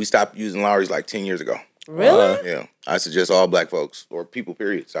 Actually, we stopped using Lawry's like 10 years ago. Really? Yeah. I suggest all black folks, or people,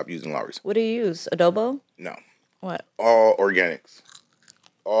 period, stop using Lawry's. What do you use? Adobo? No. What? All organics.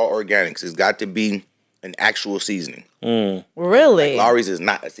 All organics. It's got to be an actual seasoning. Really? Like, Lawry's is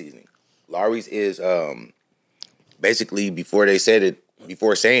not a seasoning. Lawry's is basically before saying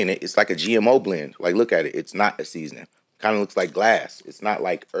it, it's like a GMO blend. Like, look at it. It's not a seasoning. Kind of looks like glass. It's not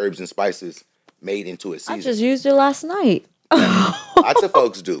like herbs and spices made into a seasoning. I just used it last night. Lots of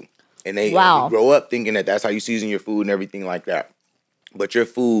folks do. And they grow up thinking that that's how you season your food and everything like that. But your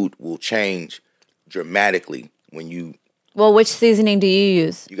food will change dramatically when you... Well, which seasoning do you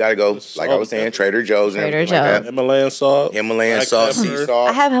use? You got to go, like I was saying, Trader Joe's and everything like that. Himalayan salt. Himalayan salt, sea salt.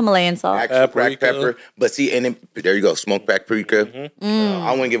 I have Himalayan salt. Actual cracked pepper. But see, and then, there you go, smoked paprika.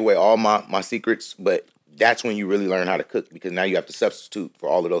 I wouldn't give away all my secrets, but that's when you really learn how to cook, because now you have to substitute for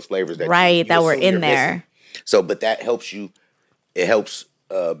all of those flavors that that were in there. Missing. So, but that helps you. It helps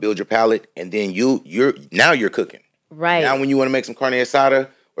build your palate, and then you're cooking. Right. Now, when you want to make some carne asada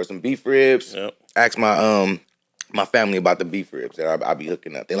or some beef ribs, ask my family about the beef ribs that I'll be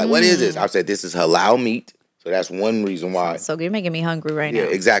hooking up. They're like, "What is this?" I said, "This is halal meat." So that's one reason why. So you're making me hungry right now. Yeah,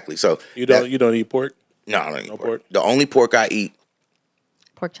 exactly. So you don't eat pork? No, I don't eat pork. The only pork I eat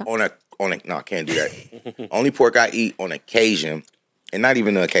pork chop. No, I can't do that. Only pork I eat on occasion, and not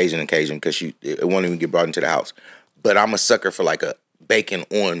even an occasion because it won't even get brought into the house. But I'm a sucker for like a bacon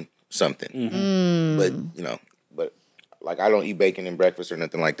on something. But like I don't eat bacon in breakfast or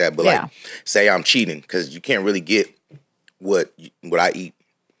nothing like that. But like, say I'm cheating because you can't really get what I eat.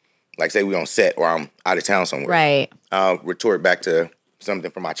 Like say we on set or I'm out of town somewhere. Right. I'll retort back to something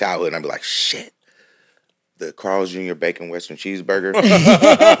from my childhood and I'll be like, shit. The Carl's Jr. Bacon Western Cheeseburger.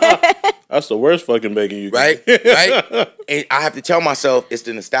 That's the worst fucking bacon you can Right? And I have to tell myself it's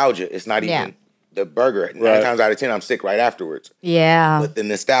the nostalgia. It's not even the burger. 9 times out of 10, I'm sick right afterwards. Yeah. But the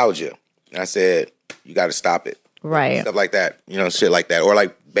nostalgia. And I said, you got to stop it. Right. Stuff like that. Shit like that. Or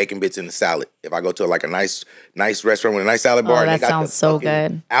like bacon bits in the salad. If I go to like a nice restaurant with a nice salad bar and they got sounds so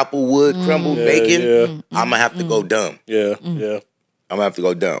good. Applewood crumbled bacon, I'm going to have to go dumb. Yeah. I'm going to have to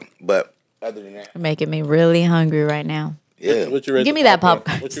go dumb. But other than that. You're making me really hungry right now. Yeah. What you rate? Give me that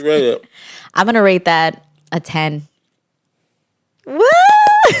popcorn. What you rate it? I'm going to rate that a 10. Woo!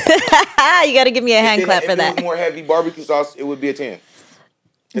 You got to give me a hand clap for that. If it was more heavy barbecue sauce, it would be a 10.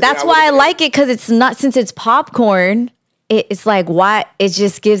 That's why I like it, because it's not, since it's popcorn, it's like, why, it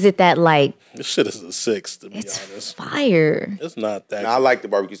just gives it that like. This shit is a 6, to be honest. It's fire. It's not that. No, I like the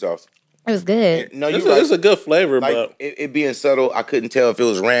barbecue sauce. It was good. No, it's a good flavor, like, but it being subtle, I couldn't tell if it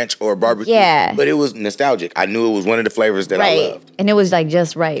was ranch or barbecue. Yeah. But it was nostalgic. I knew it was one of the flavors that I loved. And it was like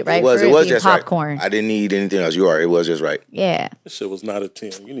just right? It was just popcorn. Right. I didn't need anything else. You are. It was just right. Yeah. This shit was not a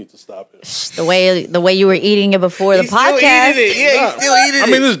 10. You need to stop it. The way you were eating it before the podcast. Still eating it. Yeah, he's still eating it.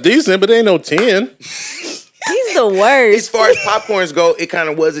 I mean, it's decent, but it ain't no 10. He's the worst. As far as popcorns go, it kind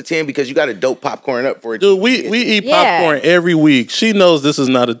of was a 10 because you got to dope popcorn up for it. Dude, we eat popcorn every week. She knows this is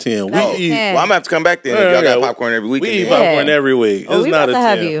not a 10. Well, I'm going to have to come back then if y'all got popcorn every week. We eat popcorn every week. It's not a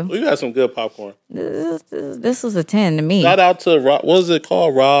 10. We got some good popcorn. This was a 10 to me. Shout out to, what was it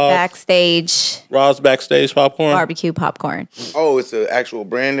called? Backstage. Rob's Backstage Popcorn. Barbecue popcorn. Oh, it's an actual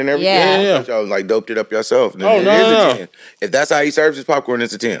brand and everything? Yeah. Y'all like doped it up yourself. Oh, no. If that's how he serves his popcorn,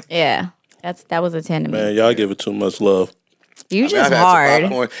 it's a 10. Yeah. That was a 10 to me. Man, y'all give it too much love. You just hard.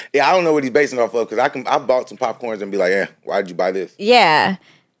 Yeah, I don't know what he's basing it off of because I bought some popcorns and be like, why did you buy this? Yeah.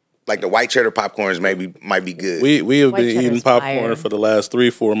 Like the white cheddar popcorns might be good. We have been eating popcorn for the last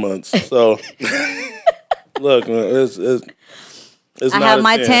 3-4 months. So look, it's I have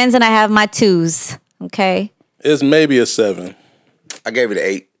my 10s and I have my 2s. Okay. It's maybe a 7. I gave it an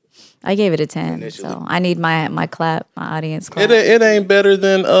 8. I gave it a 10. Initially. So I need my clap, my audience clap. It ain't better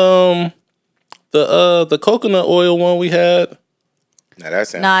than the coconut oil one we had.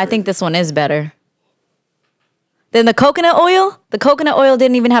 I think this one is better. Then the coconut oil? The coconut oil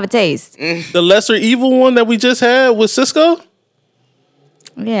didn't even have a taste. The lesser evil one that we just had with Cisco?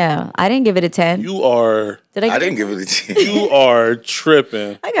 Yeah, I didn't give it a 10. You are... I didn't give it a 10. You are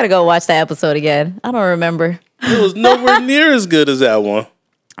tripping. I gotta go watch that episode again. I don't remember. It was nowhere near as good as that one.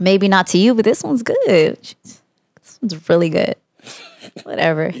 Maybe not to you, but this one's good. This one's really good.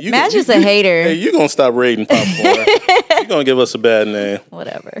 Whatever. Matt's just a hater. Hey, you gonna stop rating popcorn. You're gonna give us a bad name.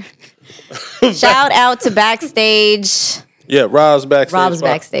 Whatever. Shout out to Backstage. Yeah, Rob's Backstage.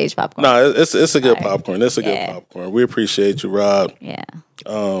 Backstage popcorn. No, it's a good popcorn. It's a good popcorn. We appreciate you, Rob. Yeah.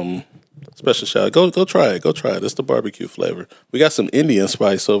 Special shout out. Go try it. Go try it. It's the barbecue flavor. We got some Indian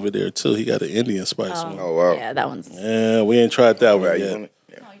spice over there too. He got an Indian spice one. Oh wow. Yeah, that one's. Yeah, we ain't tried that one yet.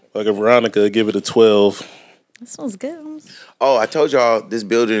 Like a Veronica, give it a 12. This one's good. Oh, I told y'all this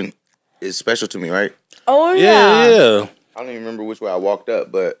building is special to me, right? Oh yeah. Yeah. I don't even remember which way I walked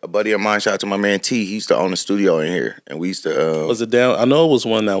up, but a buddy of mine, shout out to my man T, he used to own a studio in here. And we used to... was it down? I know it was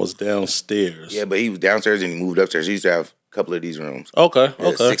one that was downstairs. Yeah, but he was downstairs and he moved upstairs. He used to have a couple of these rooms. Okay,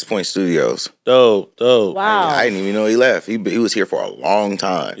 Yeah, 6 Point Studios. Dope. Wow. I didn't even know he left. He was here for a long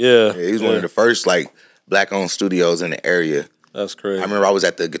time. Yeah. He was one of the first, like, black-owned studios in the area. That's crazy. I remember I was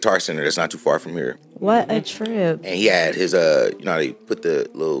at the Guitar Center that's not too far from here. What a trip. And he had his, you know, they put the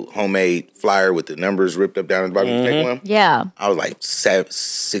little homemade flyer with the numbers ripped up down the bottom. Take one. Yeah. I was like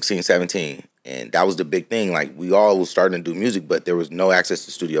 16, 17. And that was the big thing. Like, we all was starting to do music, but there was no access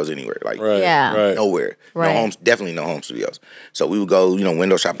to studios anywhere. Like, Right. nowhere. Right. No homes, definitely no home studios. So we would go, you know,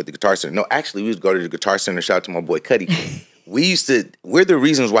 window shop at the Guitar Center. No, actually, we would go to the Guitar Center. Shout out to my boy Cuddy. We're the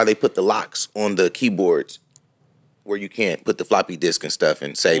reasons why they put the locks on the keyboards where you can't put the floppy disk and stuff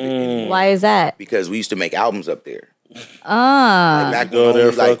and save it. Why is that? Because we used to make albums up there. Like back Go when there,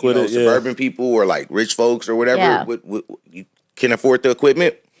 only, like, fuck with it, suburban people or like rich folks or whatever, you can afford the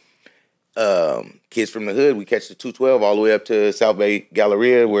equipment. Kids from the hood, we catch the 212 all the way up to South Bay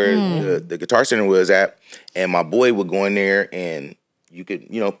Galleria where the Guitar Center was at. And my boy would go in there and you could,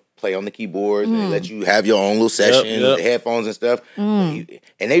 you know, play on the keyboards and let you have your own little session with the headphones and stuff. And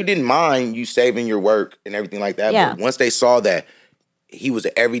they didn't mind you saving your work and everything like that. Yeah. But once they saw that he was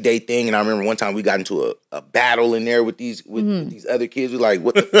an everyday thing, and I remember one time we got into a battle in there with these other kids. We were like,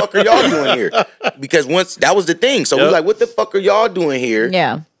 what the fuck are y'all doing here? Because once that was the thing. So we were like, what the fuck are y'all doing here?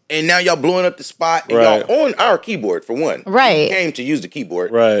 Yeah. And now y'all blowing up the spot and y'all on our keyboard for one. Right. We came to use the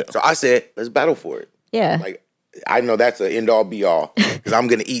keyboard. Right. So I said, let's battle for it. Yeah. Like, I know that's an end-all, be-all, because I'm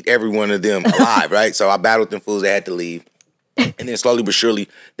going to eat every one of them alive, right? So I battled them fools. They had to leave. And then slowly but surely,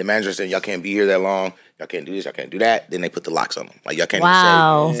 the manager said, y'all can't be here that long. Y'all can't do this. Y'all can't do that. Then they put the locks on them. Like, y'all can't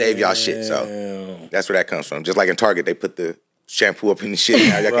even save y'all shit. So that's where that comes from. Just like in Target, they put the shampoo up in the shit.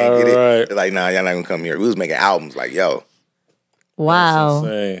 Now y'all can't get it. They're like, nah, y'all not going to come here. We was making albums like, yo. Wow.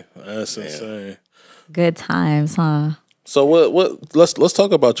 That's insane. Good times, huh? So what let's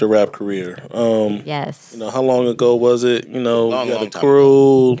talk about your rap career. Yes. You know, how long ago was it? You know, Long, you got long a time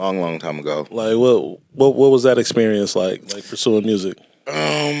crew. Long time ago. Like what was that experience like pursuing music?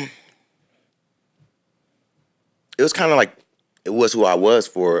 It was kind of like it was who I was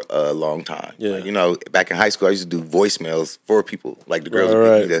for a long time. Yeah. Like, you know, back in high school, I used to do voicemails for people. Like the girls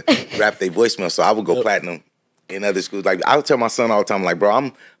would pick me to rap their voicemails, so I would go platinum in other schools. Like I would tell my son all the time, like, bro,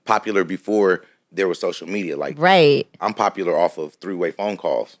 I'm popular before there was social media. Like, I'm popular off of three-way phone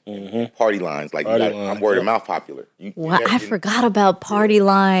calls, party lines. Like, I'm word of mouth popular. I forgot about party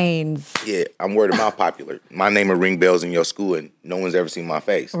lines. Yeah, I'm word of mouth popular. My name will ring bells in your school, and no one's ever seen my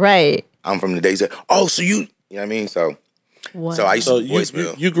face. Right. I'm from the days that, so you know what I mean? So I used to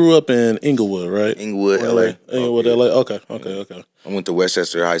voicemail. You grew up in Inglewood, right? Inglewood, LA. Inglewood, LA. Okay. I went to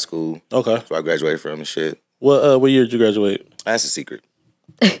Westchester High School. Okay. So I graduated from and shit. What year did you graduate? That's a secret.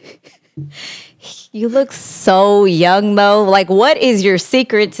 You look so young though. Like, what is your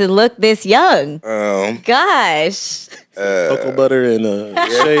secret to look this young? Gosh. Cocoa butter and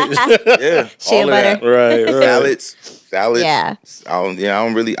Shea butter. Right. Salads. Yeah. I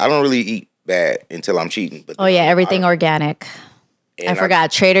don't really eat bad until I'm cheating. But everything organic. I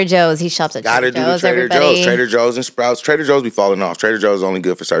forgot Trader Joe's. He shops at Trader Joe's. Trader Joe's and Sprouts. Trader Joe's be falling off. Trader Joe's is only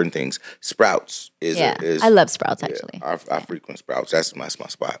good for certain things. Sprouts is. I love Sprouts actually. I frequent Sprouts. That's my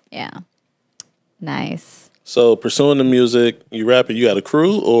spot. Yeah. Nice. So pursuing the music, you rapping, you had a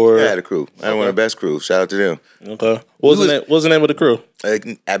crew or? I had a crew. I had one of the best crews. Shout out to them. Okay. What was the name of the crew?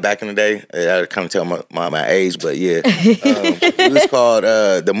 Back in the day, I kind of tell my age, but yeah. It was called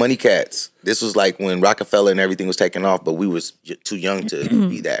the Money Cats. This was like when Rockefeller and everything was taking off, but we was too young to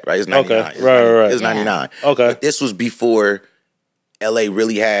be that, right? It's 99. Okay. Right. It was 99. Okay. But this was before LA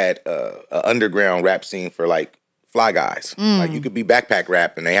really had an underground rap scene for like fly guys. Like you could be backpack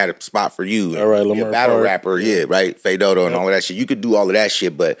rap and they had a spot for you. All right, Lamar battle Park. Rapper, right? Faye Dodo and all of that shit. You could do all of that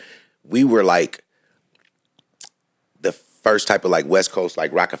shit, but we were like the first type of like West Coast,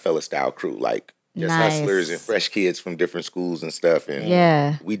 like Rockefeller style crew. Like just hustlers and fresh kids from different schools and stuff.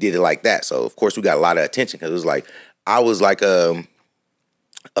 And we did it like that. So of course we got a lot of attention because it was like I was like a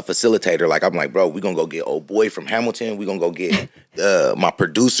facilitator. Like I'm like, bro, we gonna go get old boy from Hamilton. We gonna go get my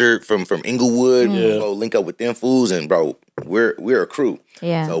producer from Inglewood. We gonna go link up with them fools. And bro, we're a crew.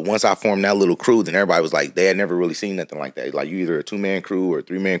 Yeah. So once I formed that little crew, then everybody was like, they had never really seen nothing like that. Like you either a 2-man crew or a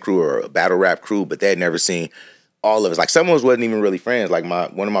 3-man crew or a battle rap crew, but they had never seen all of us. Like some of us wasn't even really friends. Like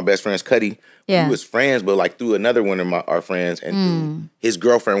one of my best friends, Cuddy, we was friends, but like through another one of our friends, and his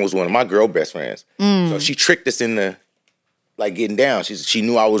girlfriend was one of my girl best friends. So she tricked us into like getting down. She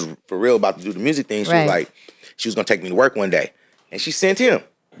knew I was for real about to do the music thing. She was like, she was gonna take me to work one day, and she sent him.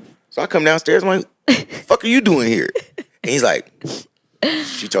 So I come downstairs. I'm like, "What the fuck are you doing here?" And he's like,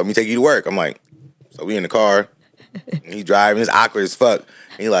 "She told me to take you to work." I'm like, so we in the car, and he driving. It's awkward as fuck.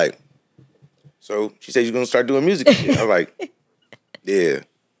 And he like, so she said you're gonna start doing music and shit. I was like, yeah,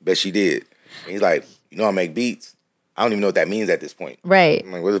 bet she did. And he's like, you know I make beats. I don't even know what that means at this point. Right.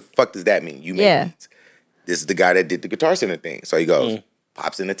 I'm like, what the fuck does that mean? You make beats. This is the guy that did the Guitar Center thing. So he goes,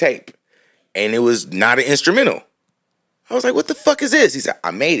 pops in the tape. And it was not an instrumental. I was like, what the fuck is this? He said,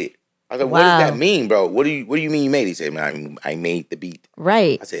 I made it. I was like, what does that mean, bro? What do you mean you made it? He said, man, I made the beat.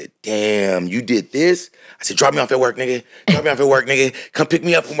 Right. I said, damn, you did this? I said, drop me off at work, nigga. Drop me off at work, nigga. Come pick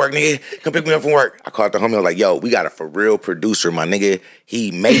me up from work, nigga. Come pick me up from work. I called the homie. I was like, yo, we got a for real producer, my nigga.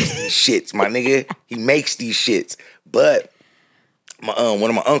 He makes these shits, my nigga. He makes these shits. But my one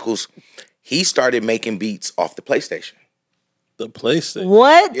of my uncles, he started making beats off the PlayStation. The PlayStation?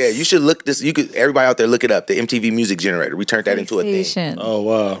 What? Yeah, you should look this. Everybody out there, look it up. The MTV Music Generator. We turned that into a thing. Oh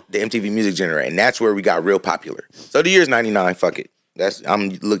wow. The MTV Music Generator, and that's where we got real popular. So the year's '99. Fuck it.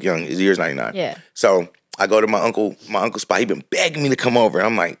 Look young. It's the year's '99. Yeah. So I go to my uncle's spot. He been begging me to come over.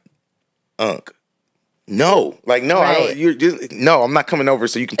 I'm like, Unc, no, like no, I don't. You're just no. I'm not coming over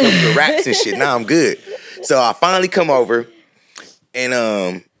so you can tell me your raps and shit. Nah, I'm good. So I finally come over,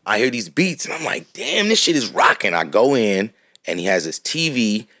 and I hear these beats, and I'm like, damn, this shit is rocking. I go in. And he has his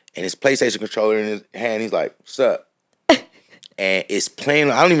TV and his PlayStation controller in his hand. He's like, what's up? And it's playing.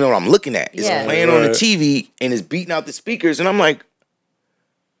 I don't even know what I'm looking at. It's playing on the TV and it's beating out the speakers. And I'm like,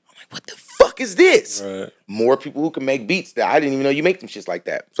 what the fuck is this? Right. More people who can make beats that I didn't even know you make them shits like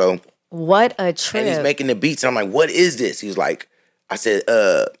that. So what a trip. And he's making the beats. And I'm like, what is this? He's like, I said,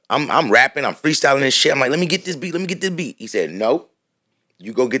 I'm rapping. I'm freestyling this shit. I'm like, let me get this beat. Let me get this beat. He said, no.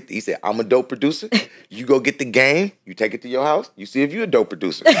 You go get, he said, I'm a dope producer. You go get the game. You take it to your house. You see if you're a dope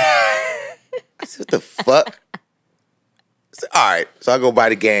producer. I said, what the fuck? I said, all right. So I go buy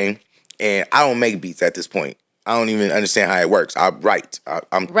the game, and I don't make beats at this point. I don't even understand how it works. I write.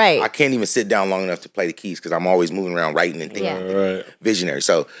 I can't even sit down long enough to play the keys because I'm always moving around writing and thinking. Visionary.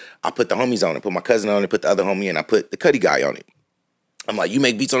 So I put the homies on it, put my cousin on it, put the other homie, and I put the Cuddy guy on it. I'm like, you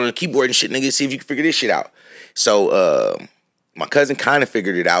make beats on the keyboard and shit, nigga. See if you can figure this shit out. So, my cousin kind of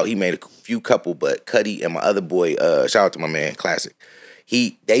figured it out. He made a few couple, but Cuddy and my other boy, shout out to my man, Classic,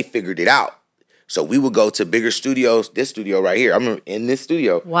 they figured it out. So we would go to bigger studios, this studio right here. I'm in this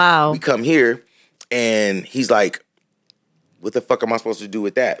studio. Wow. We come here, and he's like, what the fuck am I supposed to do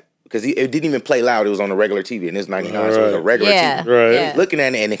with that? Because it didn't even play loud. It was on a regular TV, and it's 99, so it was a regular TV. Right. Yeah. Looking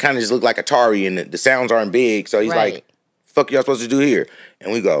at it, and it kind of just looked like Atari, and the sounds aren't big. So he's like, fuck y'all supposed to do here?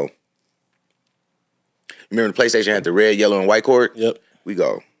 And we go, remember the PlayStation had the red, yellow, and white cord? Yep. We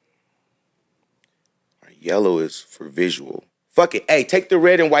go, yellow is for visual. Fuck it. Hey, take the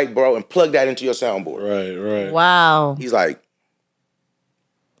red and white, bro, and plug that into your soundboard. Right. Wow. He's like,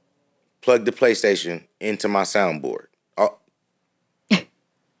 plug the PlayStation into my soundboard.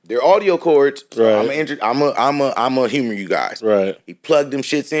 They're audio cords. So I'm a humor you guys. Right. He plugged them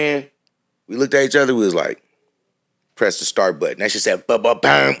shits in. We looked at each other. We was like, press the start button. That shit said, bam,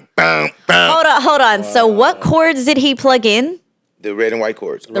 bam, bam. Hold on. So what cords did he plug in? The red and white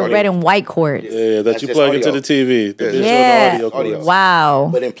cords. The red and white cords. Yeah, that you plug into the TV. The visual and audio cords. Wow.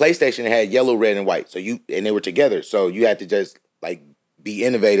 But in PlayStation, it had yellow, red, and white. And they were together. So you had to just like be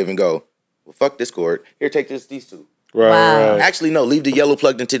innovative and go, well, fuck this cord. Here, take these two. Right. Actually, no, leave the yellow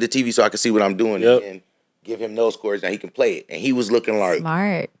plugged into the TV so I can see what I'm doing and give him those chords and he can play it. And he was looking like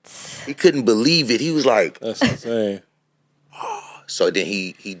smart. He couldn't believe it. He was like, that's insane. So then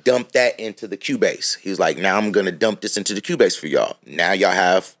he dumped that into the Cubase. He was like, now I'm gonna dump this into the Cubase for y'all. Now y'all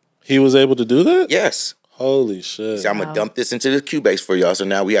have. He was able to do that? Yes. Holy shit. So I'm gonna dump this into the Cubase for y'all. So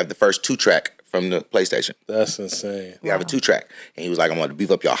now we have the first 2-track from the PlayStation. That's insane. We have a 2-track. And he was like, I'm gonna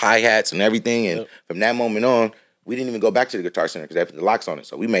beef up your hi-hats and everything. And from that moment on, we didn't even go back to the Guitar Center because they put the locks on it.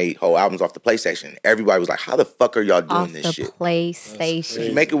 So we made whole albums off the PlayStation. Everybody was like, how the fuck are y'all doing this shit? PlayStation.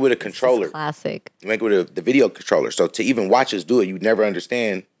 You make it with a controller. Classic. You make it with the video controller. So to even watch us do it, you never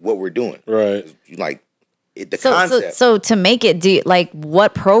understand what we're doing. Right. You like the concept. So to make it,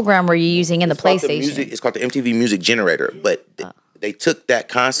 what program were you using in the PlayStation? It's called the MTV Music Generator. But they took that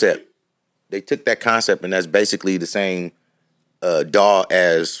concept. And that's basically the same DAW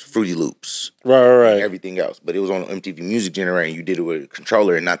as Fruity Loops. Right. And everything else. But it was on MTV Music Generator and you did it with a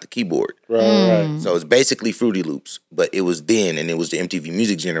controller and not the keyboard. Right. So it's basically Fruity Loops. But it was then, and it was the MTV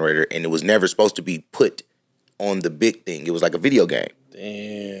Music Generator, and it was never supposed to be put on the big thing. It was like a video game.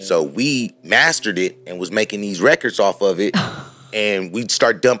 Damn. So we mastered it and was making these records off of it. And we'd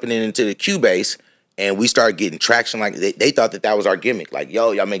start dumping it into the Cubase. And we started getting traction. Like they thought that was our gimmick. Like,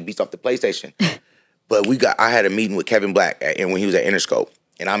 yo, y'all make beats off the PlayStation. But I had a meeting with Kevin Black when he was at Interscope.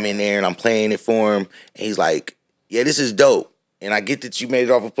 And I'm in there and I'm playing it for him. And he's like, yeah, this is dope. And I get that you made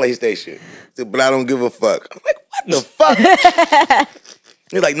it off of PlayStation. Said, but I don't give a fuck. I'm like, what the fuck?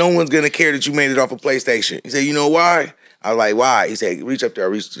 He's like, no one's going to care that you made it off of PlayStation. He said, you know why? I was like, why? He said, reach up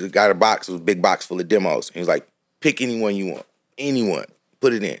there. I got a box. It was a big box full of demos. And he was like, pick anyone you want. Anyone.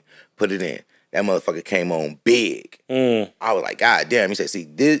 Put it in. That motherfucker came on big. I was like, God damn. He said, see,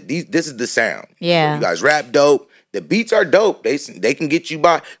 this is the sound. Yeah. You guys rap dope. The beats are dope. They can get you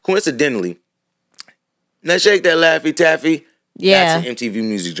by. Coincidentally, now shake that Laffy Taffy. Yeah. That's an MTV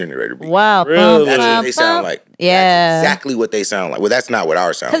Music Generator beat. Wow. Really? That's what they sound like. Yeah. That's exactly what they sound like. Well, that's not what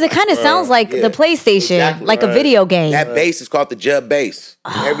ours sound like. Because it kind of sounds like the PlayStation, exactly. like a video game. That bass is called the Jub bass.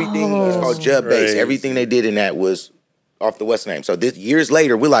 Everything is called Jub bass. Everything they did in that was off the West name. So years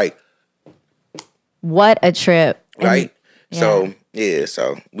later, we're like, what a trip. right? And,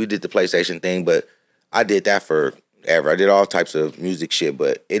 So we did the PlayStation thing, but I did that forever. I did all types of music shit,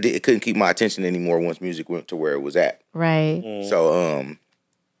 but it couldn't keep my attention anymore once music went to where it was at. Right. So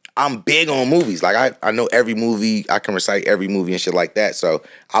I'm big on movies. Like I know every movie. I can recite every movie and shit like that. So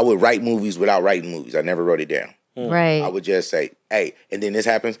I would write movies without writing movies. I never wrote it down. Right. I would just say, hey, and then this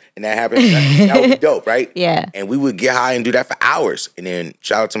happens and that happens. That would be dope, right? Yeah. And we would get high and do that for hours. And then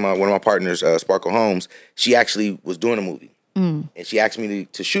shout out to one of my partners, Sparkle Holmes. She actually was doing a movie. And she asked me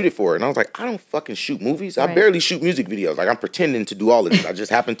to shoot it for her. And I was like, I don't fucking shoot movies. I barely shoot music videos. Like, I'm pretending to do all of this. I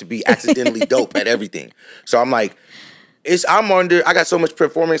just happen to be accidentally dope at everything. So I'm like, I got so much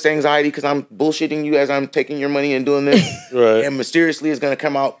performance anxiety because I'm bullshitting you as I'm taking your money and doing this. Right. And mysteriously it's going to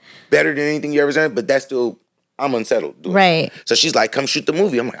come out better than anything you ever done. But that's still, I'm unsettled. Right. So she's like, come shoot the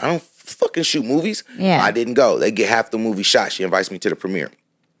movie. I'm like, I don't fucking shoot movies. Yeah. I didn't go. They get half the movie shot. She invites me to the premiere.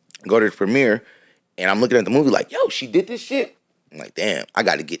 Go to the premiere. And I'm looking at the movie like, yo, she did this shit. I'm like, damn, I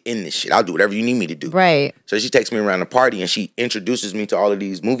got to get in this shit. I'll do whatever you need me to do. Right. So she takes me around the party and she introduces me to all of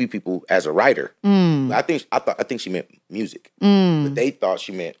these movie people as a writer. I think she meant music, but they thought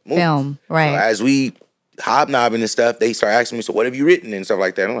she meant movies. Film. Right. So as we hobnobbing and stuff, they start asking me, so what have you written and stuff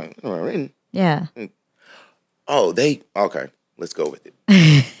like that. I'm like, what have I written? Yeah. Oh, okay, let's go with it.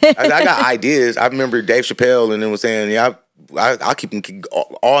 I got ideas. I remember Dave Chappelle and then was saying, yeah, I'll keep them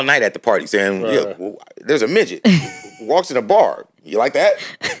all night at the party saying, yeah, well, there's a midget who walks in a bar. You like that?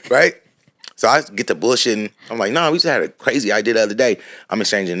 Right? So I get to bullshitting. I'm like, we just had a crazy idea the other day. I'm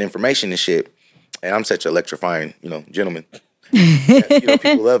exchanging information and shit. And I'm such an electrifying, gentleman.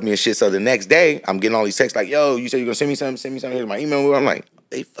 People love me and shit. So the next day, I'm getting all these texts like, yo, you said you're going to send me something, here's my email. I'm like,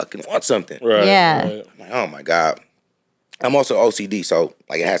 they fucking want something. Right. Yeah. Right. I'm like, oh my God. I'm also OCD, so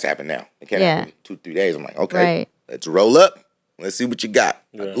like it has to happen now. It can't happen in 2-3 days. I'm like, okay, let's roll up. Let's see what you got.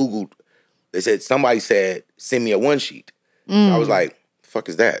 Yeah. I Googled. Somebody said, send me a one sheet. So I was like, the fuck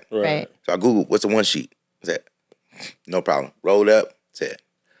is that? Right. So I Googled, what's a one sheet? I said, no problem. Rolled up, said.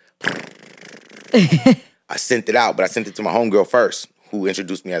 I sent it out, but I sent it to my homegirl first, who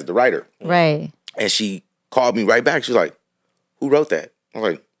introduced me as the writer. Right. And she called me right back. She was like, who wrote that? I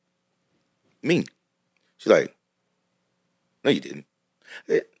was like, me. She's like, no, you didn't. What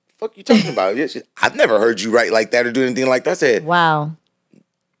the fuck you talking about? I've never heard you write like that or do anything like that. I said, wow.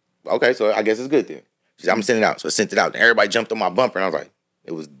 Okay, so I guess it's good then. She said, I'm sending it out. So I sent it out. And everybody jumped on my bumper. And I was like,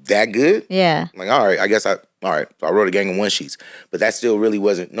 it was that good? Yeah. I'm like, all right, all right. So I wrote a gang of one sheets. But that still really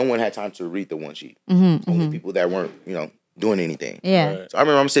wasn't, no one had time to read the one sheet. Only people that weren't, doing anything. Yeah. Right. So I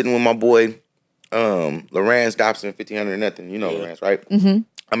remember I'm sitting with my boy, Lawrence Dobson, 1500 nothing. You know Lawrence, right?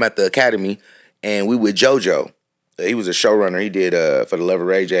 I'm at the academy and we with JoJo. He was a showrunner. He did For the Love of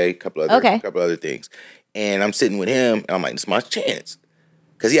Ray J, a couple other things. And I'm sitting with him, and I'm like, this is my chance.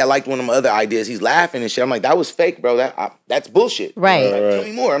 Because he had liked one of my other ideas. He's laughing and shit. I'm like, that was fake, bro. That's bullshit. Right. He's like, tell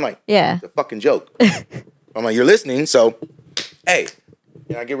me more. I'm like, yeah, it's a fucking joke. I'm like, you're listening, so, hey.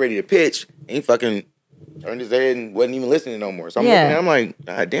 And I get ready to pitch, and he fucking turned his head and wasn't even listening no more. So I'm looking at him, I'm like,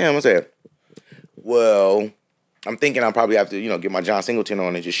 God damn. I said, well, I'm thinking I'll probably have to, you know, get my John Singleton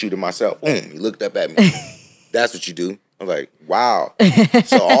on and just shoot it myself. Boom, he looked up at me. That's what you do. I was like, wow.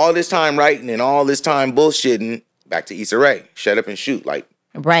 So all this time writing and all this time bullshitting, back to Issa Rae. Shut up and shoot. Like,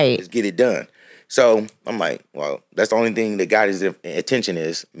 let's get it done. So I'm like, well, that's the only thing that got his attention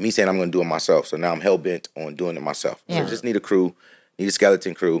is me saying I'm going to do it myself. So now I'm hell-bent on doing it myself. So I just need a crew, need a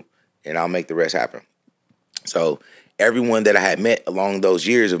skeleton crew, and I'll make the rest happen. So everyone that I had met along those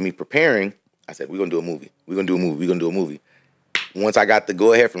years of me preparing, I said, we're going to do a movie. We're going to do a movie. We're going to do a movie. Once I got the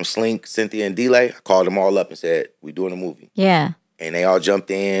go-ahead from Slink, Cynthia, and D-Lay, I called them all up and said, we're doing a movie. Yeah. And they all jumped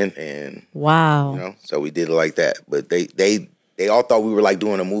in, and wow. You know, so we did it like that. But they all thought we were like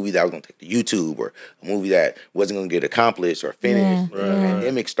doing a movie that was going to take to YouTube, or a movie that wasn't going to get accomplished or finished. The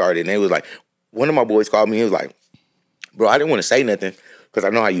pandemic started, and they was like, one of my boys called me. He was like, bro, I didn't want to say nothing because I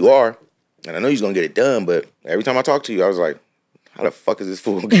know how you are, and I know you're going to get it done. But every time I talk to you, I was like, how the fuck is this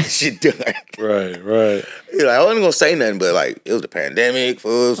fool gonna get this shit done? Right. He's like, I wasn't gonna say nothing, but like, it was the pandemic,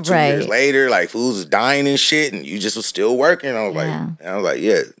 fools, 2 years later, like, fools was dying and shit, and you just was still working. I was like,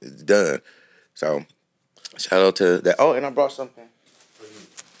 yeah, it's done. So, shout out to that. Oh, and I brought something for you.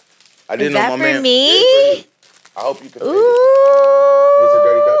 I didn't know my man. Is that for me? I hope you can. Ooh. It's a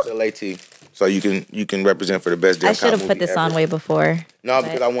Dirty Cops LA tee. So you can represent for the best damn I should have put this on way before. No,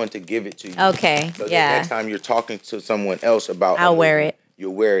 because I wanted to give it to you. Okay, so next time you're talking to someone else about I'll wear it.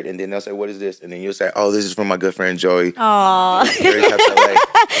 You'll wear it, and then they'll say, what is this? And then you'll say, oh, this is from my good friend Joey. Aww. All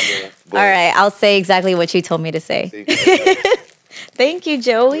right, I'll say exactly what you told me to say. Thank you,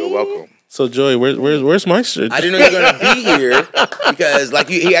 Joey. You're welcome. So Joey, where's my shirt? I didn't know you were gonna be here because like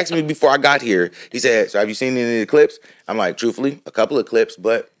he asked me before I got here. He said, so have you seen any of the clips? I'm like, truthfully, a couple of clips,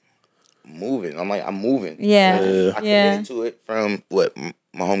 but moving. I'm like, I'm moving. Yeah. I committed to it from what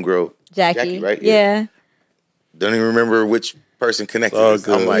my homegirl Jackie, right? Yeah. Don't even remember which person connected.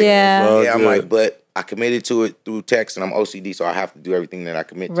 I'm like, I'm like, but I committed to it through text, and I'm OCD, so I have to do everything that I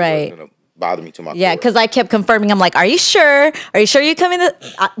commit to. Right. It's gonna bother me to my core. Because I kept confirming. I'm like, are you sure? Are you sure you coming?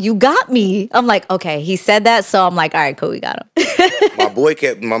 You got me. I'm like, okay. He said that, so I'm like, all right, cool, we got him.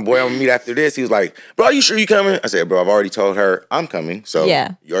 my boy on meet after this. He was like, bro, are you sure you coming? I said, bro, I've already told her I'm coming. So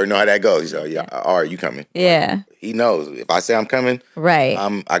you already know how that goes. He said, yeah, all right, you coming. Yeah. Like, he knows if I say I'm coming,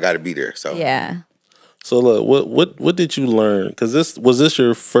 right, I got to be there. So yeah. So look, what did you learn? Because was this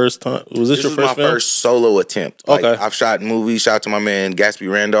your first time? Was this your first? My first solo attempt. Like, okay, I've shot movies. Shout out to my man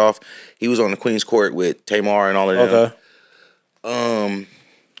Gatsby Randolph. He was on the Queen's Court with Tamar and all of them. Okay.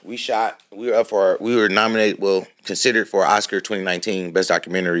 We were nominated, considered for Oscar 2019 Best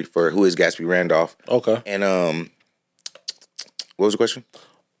Documentary for Who is Gatsby Randolph. Okay. And what was the question?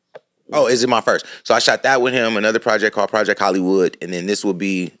 Oh, is it my first? So I shot that with him, another project called Project Hollywood, and then this will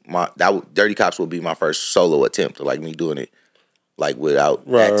be Dirty Cops will be my first solo attempt, like me doing it, like without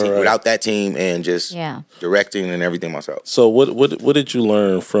that team, and just directing and everything myself. So what did you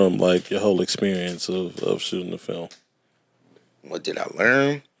learn from like your whole experience of shooting the film? What did I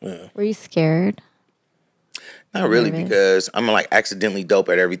learn? Yeah. Were you scared? Not really, because I'm like accidentally dope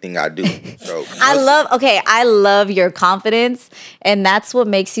at everything I do. So I love your confidence, and that's what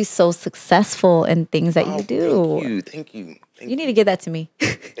makes you so successful in things that you do. Thank you. You need to give that to me.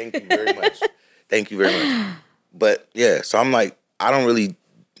 Thank you very much. Thank you very much. But yeah, so I'm like, I don't really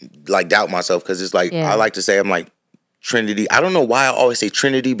like doubt myself, because it's like I like to say I'm like Trinity. I don't know why I always say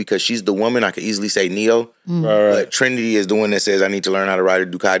Trinity, because she's the woman. I could easily say Neo, but Trinity is the one that says I need to learn how to ride a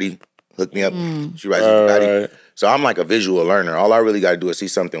Ducati. Hook me up. She rides a Ducati. So I'm like a visual learner. All I really got to do is see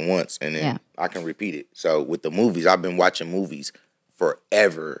something once, and then I can repeat it. So with the movies, I've been watching movies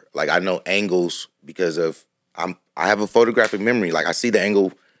forever. Like, I know angles because of I have a photographic memory. Like, I see the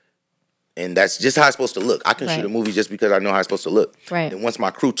angle, and that's just how it's supposed to look. I can shoot a movie just because I know how it's supposed to look. Right. And once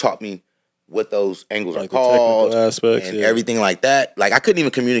my crew taught me what those angles are called, aspects, and everything like that. Like, I couldn't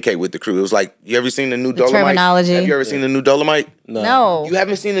even communicate with the crew. It was like, you ever seen the new Dolomite? Terminology. Have you ever seen the new Dolomite? No. You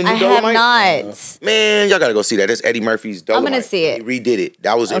haven't seen the new Dolomite? I have not. Man, y'all gotta go see that. That's Eddie Murphy's Dolomite. I'm gonna see it. He redid it.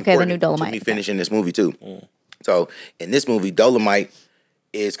 That was important the new Dolomite. to me finishing this movie too. So in this movie, Dolomite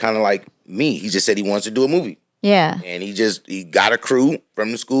is kind of like me. He just said he wants to do a movie. Yeah. And he got a crew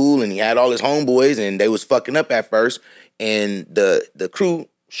from the school, and he had all his homeboys, and they was fucking up at first. And the crew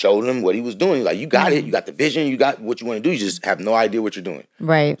showed him what he was doing. Like, you got it. You got the vision. You got what you want to do. You just have no idea what you're doing.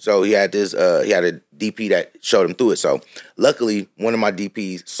 Right. So he had this. He had a DP that showed him through it. So luckily, one of my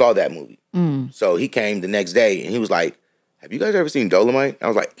DPs saw that movie. So he came the next day, and he was like, "Have you guys ever seen Dolomite?" I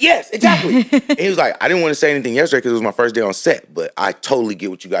was like, "Yes, exactly." And he was like, "I didn't want to say anything yesterday because it was my first day on set, but I totally get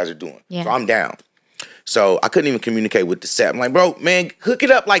what you guys are doing. So I'm down." So I couldn't even communicate with the set. I'm like, bro, man, hook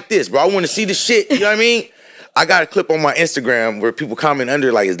it up like this, bro. I want to see the shit. You know what I mean? I got a clip on my Instagram where people comment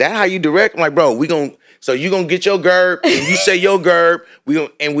under like, is that how you direct? I'm like, bro, so you gonna get your gerb and you say your gerb,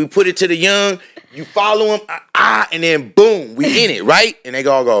 we put it to the young, you follow him, and then boom, we in it, right? And they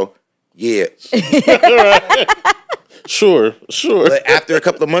all go, yeah. Sure. But after a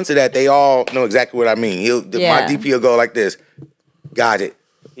couple of months of that, they all know exactly what I mean. My DP will go like this. Got it.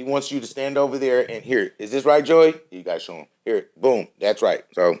 He wants you to stand over there and here. Is this right, Joey? You gotta show him. Here, boom. That's right.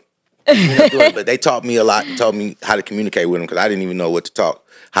 So, but they taught me a lot and taught me how to communicate with them because I didn't even know what to talk,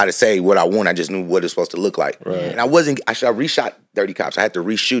 how to say what I want. I just knew what it's supposed to look like. Right. And I reshot Dirty Cops. I had to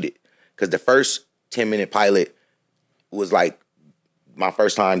reshoot it because the first 10-minute pilot was like my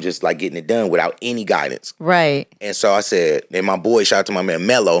first time just like getting it done without any guidance. Right. And so I said, and my boy, shout out to my man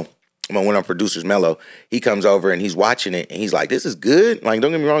Mello, one of our producers, Mello, he comes over and he's watching it and he's like, this is good. Like,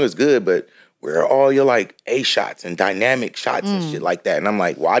 don't get me wrong, it's good, but where are all your like A shots and dynamic shots and shit like that? And I'm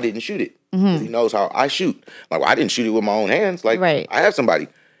like, well, I didn't shoot it. Because he knows how I shoot. I'm like, well, I didn't shoot it with my own hands. Like, I have somebody.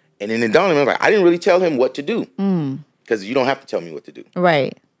 And then it dawned on me, I was like, I didn't really tell him what to do. Because you don't have to tell me what to do.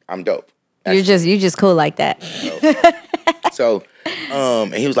 Right. I'm dope. You just cool like that. So,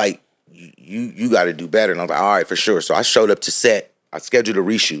 and he was like, you got to do better. And I was like, all right, for sure. So I showed up to set. I scheduled a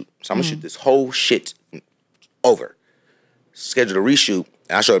reshoot. So I'm going to shoot this whole shit over. Scheduled a reshoot.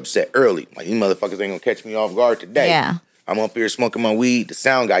 And I showed up to set early. Like, these motherfuckers ain't going to catch me off guard today. Yeah. I'm up here smoking my weed. The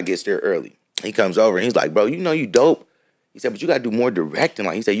sound guy gets there early. He comes over and he's like, bro, you know you dope. He said, but you got to do more directing.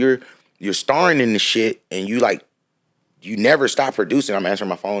 Like, he said, you're starring in the shit and you never stop producing. I'm answering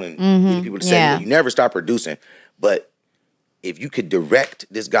my phone and getting people to say, you never stop producing. But if you could direct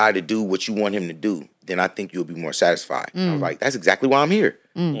this guy to do what you want him to do, then I think you'll be more satisfied. I was like, that's exactly why I'm here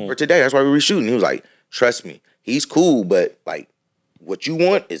for today. That's why we're reshooting. He was like, trust me, he's cool, but like what you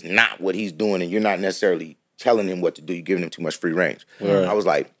want is not what he's doing, and you're not necessarily telling him what to do. You're giving him too much free range. Right. I was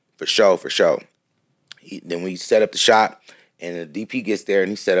like, for sure. Then we set up the shot, and the DP gets there, and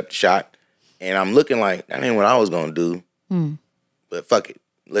he set up the shot, and I'm looking like, that ain't what I was going to do, but fuck it,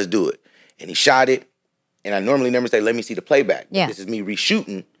 let's do it. And he shot it. And I normally never say, let me see the playback. Yeah. This is me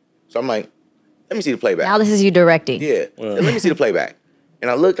reshooting. So I'm like, let me see the playback. Now this is you directing. Yeah. Let me see the playback. And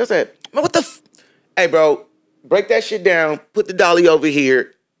I looked, I said, man, what the Hey, bro, break that shit down. Put the dolly over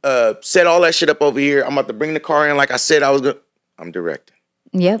here. Set all that shit up over here. I'm about to bring the car in like I said I was going to. I'm directing.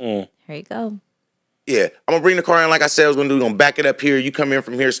 Yep. Here you go. Yeah. I'm going to bring the car in like I said I was going to do. We're going to back it up here. You come in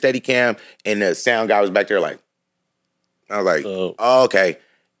from here, steady cam. And the sound guy was back there like, I was like, oh, okay.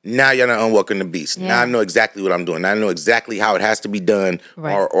 Now you're not unwelcome the beast. Yeah. Now I know exactly what I'm doing. Now I know exactly how it has to be done,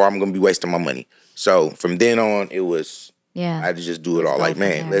 or I'm gonna be wasting my money. So from then on, it was I had to just do it all. Like,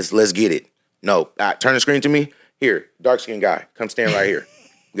 man, let's get it. No, turn the screen to me. Here, dark skinned guy, come stand right here.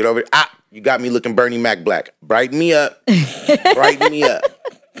 Get over here. You got me looking Bernie Mac black. Brighten me up. Brighten me up.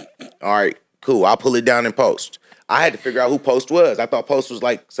 All right, cool. I'll pull it down in post. I had to figure out who Post was. I thought Post was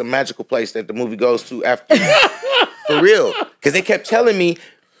like some magical place that the movie goes to after. For real, because they kept telling me.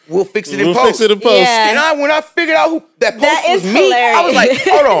 We'll fix it in post. Yeah. And when I figured out who that post was me, hilarious. I was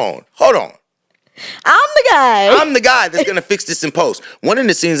like, hold on. I'm the guy that's gonna fix this in post. One of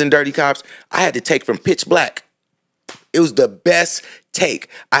the scenes in Dirty Cops, I had to take from pitch black. It was the best take.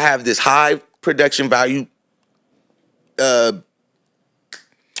 I have this high production value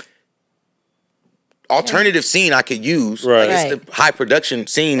alternative scene I could use. Right. Like it's the high production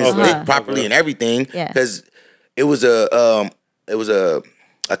scene is lit properly and everything. Because it was a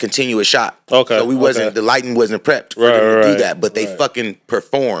continuous shot. Okay. So the lighting wasn't prepped for them to do that, but they fucking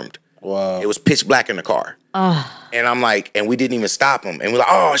performed. Wow. It was pitch black in the car. And I'm like, and we didn't even stop them. And we're like,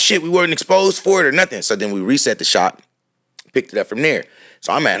 oh shit, we weren't exposed for it or nothing. So then we reset the shot, picked it up from there.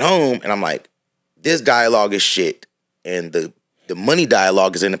 So I'm at home and I'm like, this dialogue is shit. And the money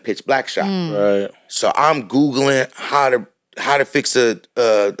dialogue is in a pitch black shot. Right. So I'm Googling how to fix a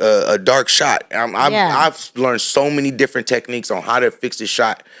dark shot. I've learned so many different techniques on how to fix this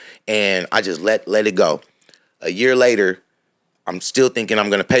shot, and I just let it go. A year later, I'm still thinking I'm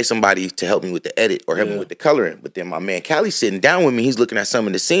gonna pay somebody to help me with the edit or help me with the coloring. But then my man Callie sitting down with me, he's looking at some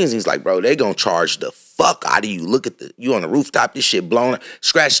of the scenes. And he's like, bro, they gonna charge the fuck out of you. Look at you on the rooftop, this shit blown out.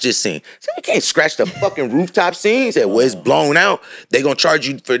 Scratch this scene. I said, we can't scratch the fucking rooftop scene. He said, well, it's blown out. They gonna charge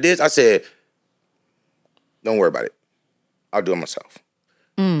you for this. I said, don't worry about it. I'll do it myself.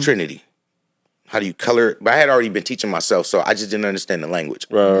 Trinity. How do you color it? But I had already been teaching myself, so I just didn't understand the language.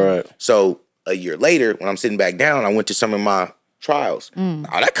 Right. So a year later, when I'm sitting back down, I went to some of my trials. Oh,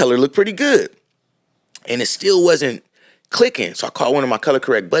 that color looked pretty good. And it still wasn't clicking. So I called one of my color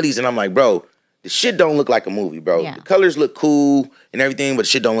correct buddies, and I'm like, bro, the shit don't look like a movie, bro. The colors look cool and everything, but the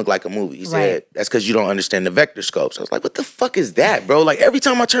shit don't look like a movie. He said, that's because you don't understand the vector scopes. I was like, what the fuck is that, bro? Like, every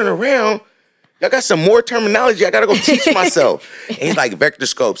time I turn around, y'all got some more terminology. I got to go teach myself. And he's like, vector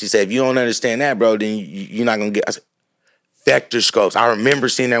scopes. He said, if you don't understand that, bro, then you're not going to get... I said, vector scopes. I remember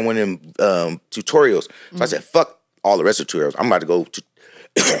seeing that one in tutorials. So I said, fuck all the rest of the tutorials. I'm about to go to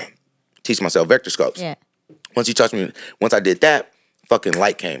teach myself vector scopes. Yeah. Once I did that, fucking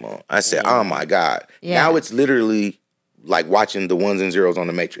light came on. I said, oh my God. Now it's literally like watching the ones and zeros on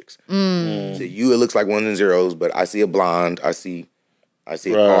the Matrix. To you, it looks like ones and zeros, but I see a blonde, I see a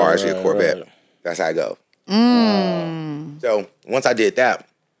car, I see a Corvette. Right. That's how I go. So once I did that,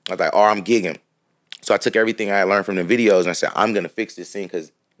 I was like, oh, I'm gigging. So I took everything I learned from the videos and I said, I'm going to fix this scene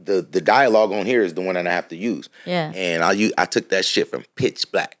because the dialogue on here is the one that I have to use. Yeah. And I took that shit from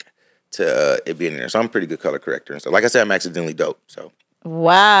pitch black to it being in there. So I'm a pretty good color corrector. And so like I said, I'm accidentally dope. So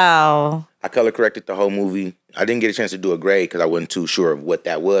wow. I color corrected the whole movie. I didn't get a chance to do a grade because I wasn't too sure of what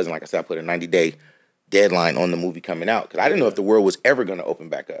that was. And like I said, I put a 90-day deadline on the movie coming out because I didn't know if the world was ever going to open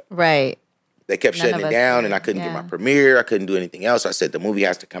back up. Right. They kept shutting it down, and I couldn't get my premiere. I couldn't do anything else. I said the movie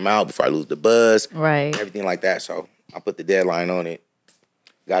has to come out before I lose the buzz, right? Everything like that. So I put the deadline on it,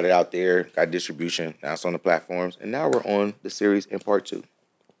 got it out there, got distribution. Now it's on the platforms, and now we're on the series in part 2.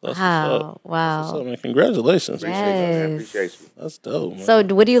 That's wow! Wow! That's what's up, man. Congratulations! Appreciate you. That's dope. Man. So,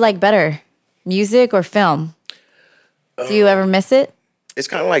 what do you like better, music or film? Do you ever miss it? It's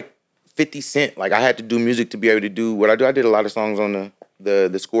kind of like 50 Cent. Like I had to do music to be able to do what I do. I did a lot of songs on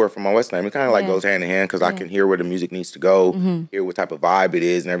the score for my West Name. It kind of like goes hand in hand because I can hear where the music needs to go, hear what type of vibe it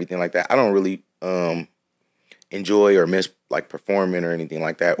is and everything like that. I don't really enjoy or miss like performing or anything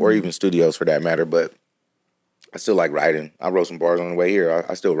like that, or even studios for that matter, but I still like writing. I wrote some bars on the way here.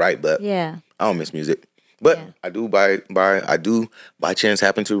 I still write, but I don't miss music. But I do by chance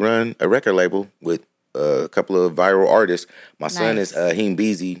happen to run a record label with a couple of viral artists. My son is Heem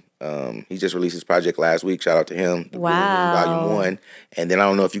Beezy. He just released his project last week. Shout out to him. Wow. Volume 1. And then I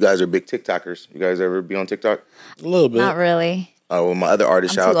don't know if you guys are big TikTokers. You guys ever be on TikTok? A little bit. Not really. Oh, well, my other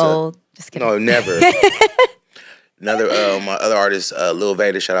artist, I'm shout too out to... old. Just kidding. No, never. My other artist, Lil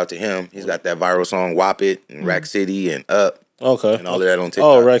Vader, shout out to him. He's got that viral song, Wop It, and Rack City, and Up. Okay. And all of that on TikTok.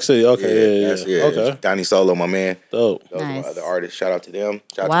 Oh, Rack City. Okay, yeah. Okay. Donnie Solo, my man. Dope. Those are my other artists. Shout out to them.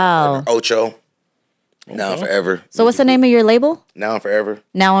 Shout out to Ocho. Okay. Now and Forever. So what's the name of your label? Now and Forever.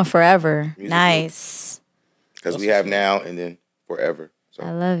 Now and Forever. Music nice. Because we have Now and then Forever. So.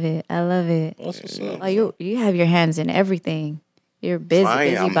 I love it. I love it. Oh, you have your hands in everything. You're busy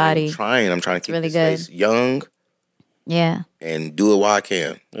body. I'm trying to keep really this face young. Yeah. And do it while I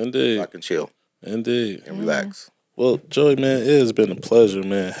can. Indeed. So I can chill. Indeed. And relax. Well, Joey, man, it has been a pleasure,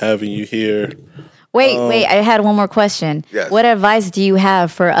 man, having you here. Wait, I had one more question. Yes. What advice do you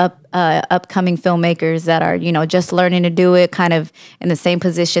have for upcoming filmmakers that are, just learning to do it, kind of in the same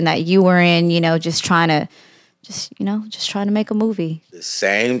position that you were in, just trying to make a movie? The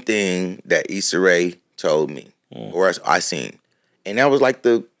same thing that Issa Rae told me, or I seen. And that was like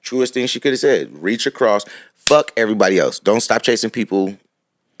the truest thing she could have said. Reach across. Fuck everybody else. Don't stop chasing people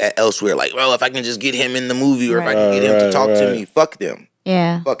elsewhere. Like, well, if I can just get him in the movie or if I can get him to talk to me, fuck them.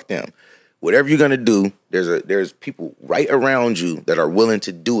 Yeah. Fuck them. Whatever you're gonna do, there's people right around you that are willing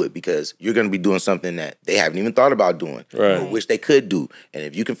to do it because you're gonna be doing something that they haven't even thought about doing, or wish they could do. And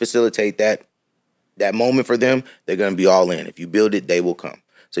if you can facilitate that moment for them, they're gonna be all in. If you build it, they will come.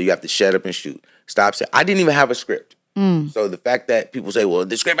 So you have to shut up and shoot. Stop saying, I didn't even have a script. So the fact that people say, well,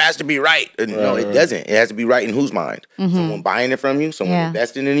 the script has to be right. No, it doesn't. It has to be right in whose mind? Someone buying it from you? Someone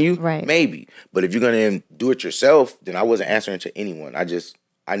investing in you? Maybe. But if you're going to do it yourself, then I wasn't answering to anyone.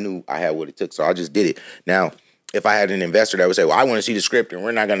 I knew I had what it took, so I just did it. Now, if I had an investor that would say, well, I want to see the script and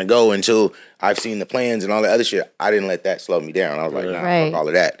we're not going to go until I've seen the plans and all the other shit, I didn't let that slow me down. I was like, nah, fuck all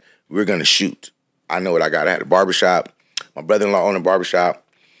of that. We're going to shoot. I know what I got. I had a barbershop. My brother-in-law owned a barbershop.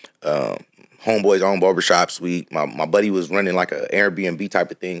 Homeboys own barbershops. My buddy was running like an Airbnb type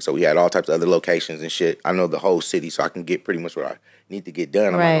of thing, so we had all types of other locations and shit. I know the whole city, so I can get pretty much what I need to get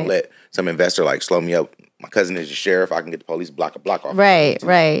done. I'm not gonna let some investor like slow me up. My cousin is a sheriff. I can get the police block a block off. Right.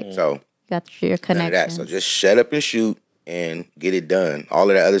 So got your connection. So just shut up and shoot and get it done.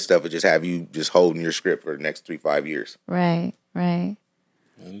 All of that other stuff would just have you just holding your script for the next 3-5 years. Right.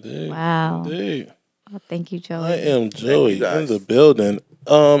 Indeed. Wow. Indeed. Oh, thank you, Joey. I am Joey in the building.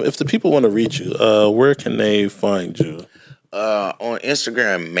 If the people want to reach you, where can they find you? On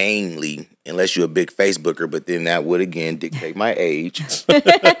Instagram mainly, unless you're a big Facebooker, but then that would again dictate my age.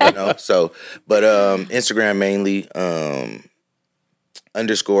 So, but Instagram mainly, _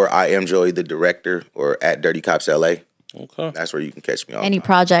 I am Joey the director, or at Dirty Cops LA. Okay. That's where you can catch me. Any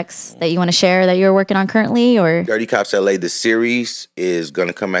projects that you want to share that you're working on currently, or Dirty Cops LA, the series is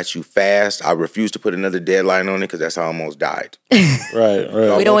gonna come at you fast. I refuse to put another deadline on it because that's how I almost died. Right.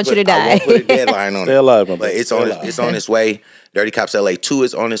 We don't want you to die. I won't put a deadline on Stay it. alive, my But brother. it's on its way. Dirty Cops LA 2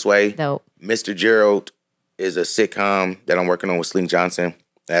 is on its way. Dope. Mr. Gerald is a sitcom that I'm working on with Sling Johnson.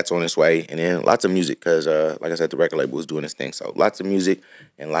 That's on its way. And then lots of music because, like I said, the record label is doing its thing. So lots of music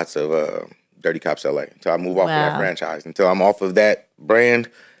and lots of Dirty Cops LA. Until I move off of that franchise. Until I'm off of that brand,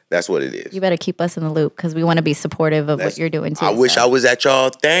 that's what it is. You better keep us in the loop because we want to be supportive of what you're doing too. I wish I was at y'all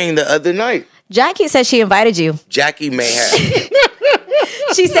thing the other night. Jackie said she invited you. Jackie may have.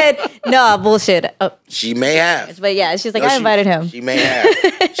 She said, no, bullshit. Oh. She may have. But yeah, she's like, I invited him. She may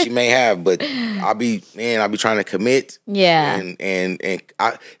have. She may have, but I'll be trying to commit. Yeah. And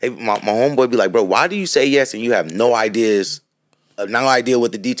my homeboy be like, bro, why do you say yes and you have no idea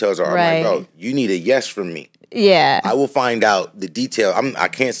what the details are? Right. I'm like, bro, you need a yes from me. Yeah. I will find out the detail. I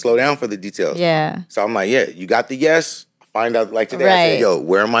can't slow down for the details. Yeah. So I'm like, yeah, you got the yes. Find out like today. Right. I said, yo,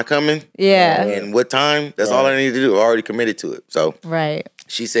 where am I coming? Yeah. And what time? That's all I need to do. I already committed to it. So Right.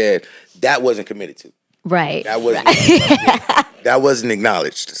 she said that wasn't committed to. Right. That wasn't that wasn't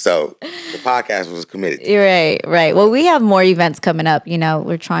acknowledged. So the podcast was committed to. Right. Well, we have more events coming up. You know,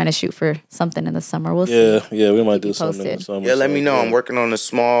 we're trying to shoot for something in the summer. We'll see. Yeah, we might do something in the summer. Yeah, let me know. I'm working on a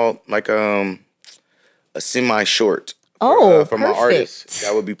small, like a semi-short. For my artist.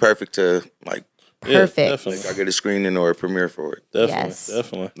 That would be perfect to like. Perfect. Yeah, definitely. I get a screening or a premiere for it.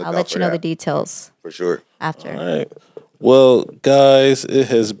 Definitely. I'll let you know the details for sure. after. All right. Well, guys, it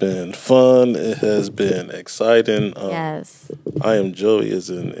has been fun. It has been exciting. Yes. I Am Joey is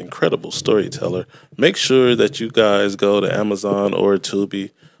an incredible storyteller. Make sure that you guys go to Amazon or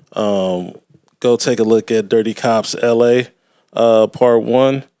Tubi. Go take a look at Dirty Cops LA Part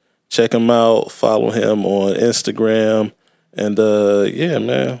 1. Check him out. Follow him on Instagram. And yeah,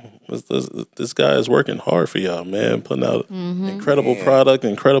 man. This guy is working hard for y'all, man. Putting out incredible product,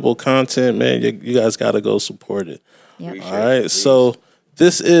 incredible content, man. You guys got to go support it. Yep. All right. So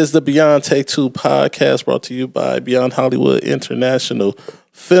this is the Beyond Take Two podcast brought to you by Beyond Hollywood International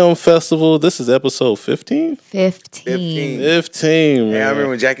Film Festival. This is episode 15? 15. 15, man. Yeah, I remember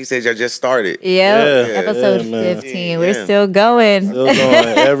when Jackie said y'all just started. Yep. Episode 15. We're still going. Still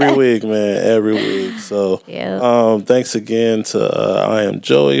going every week, man. Every week. So thanks again to I Am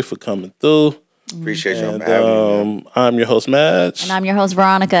Joey for coming through. Appreciate you for having me. I'm your host, Madge. And I'm your host,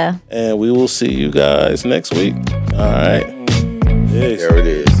 Veronica. And we will see you guys next week. All right. Peace. There it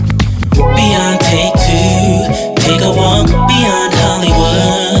is. Beyond Take Two. Take a walk beyond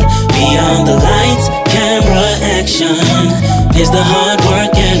Hollywood. Beyond the lights, camera, action. Is the hard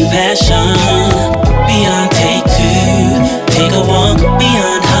work and passion. Beyond Take Two. Take a walk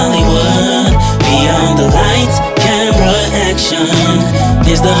beyond Hollywood. Beyond the lights, camera, action.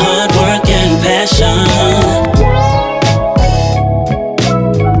 Is the hard work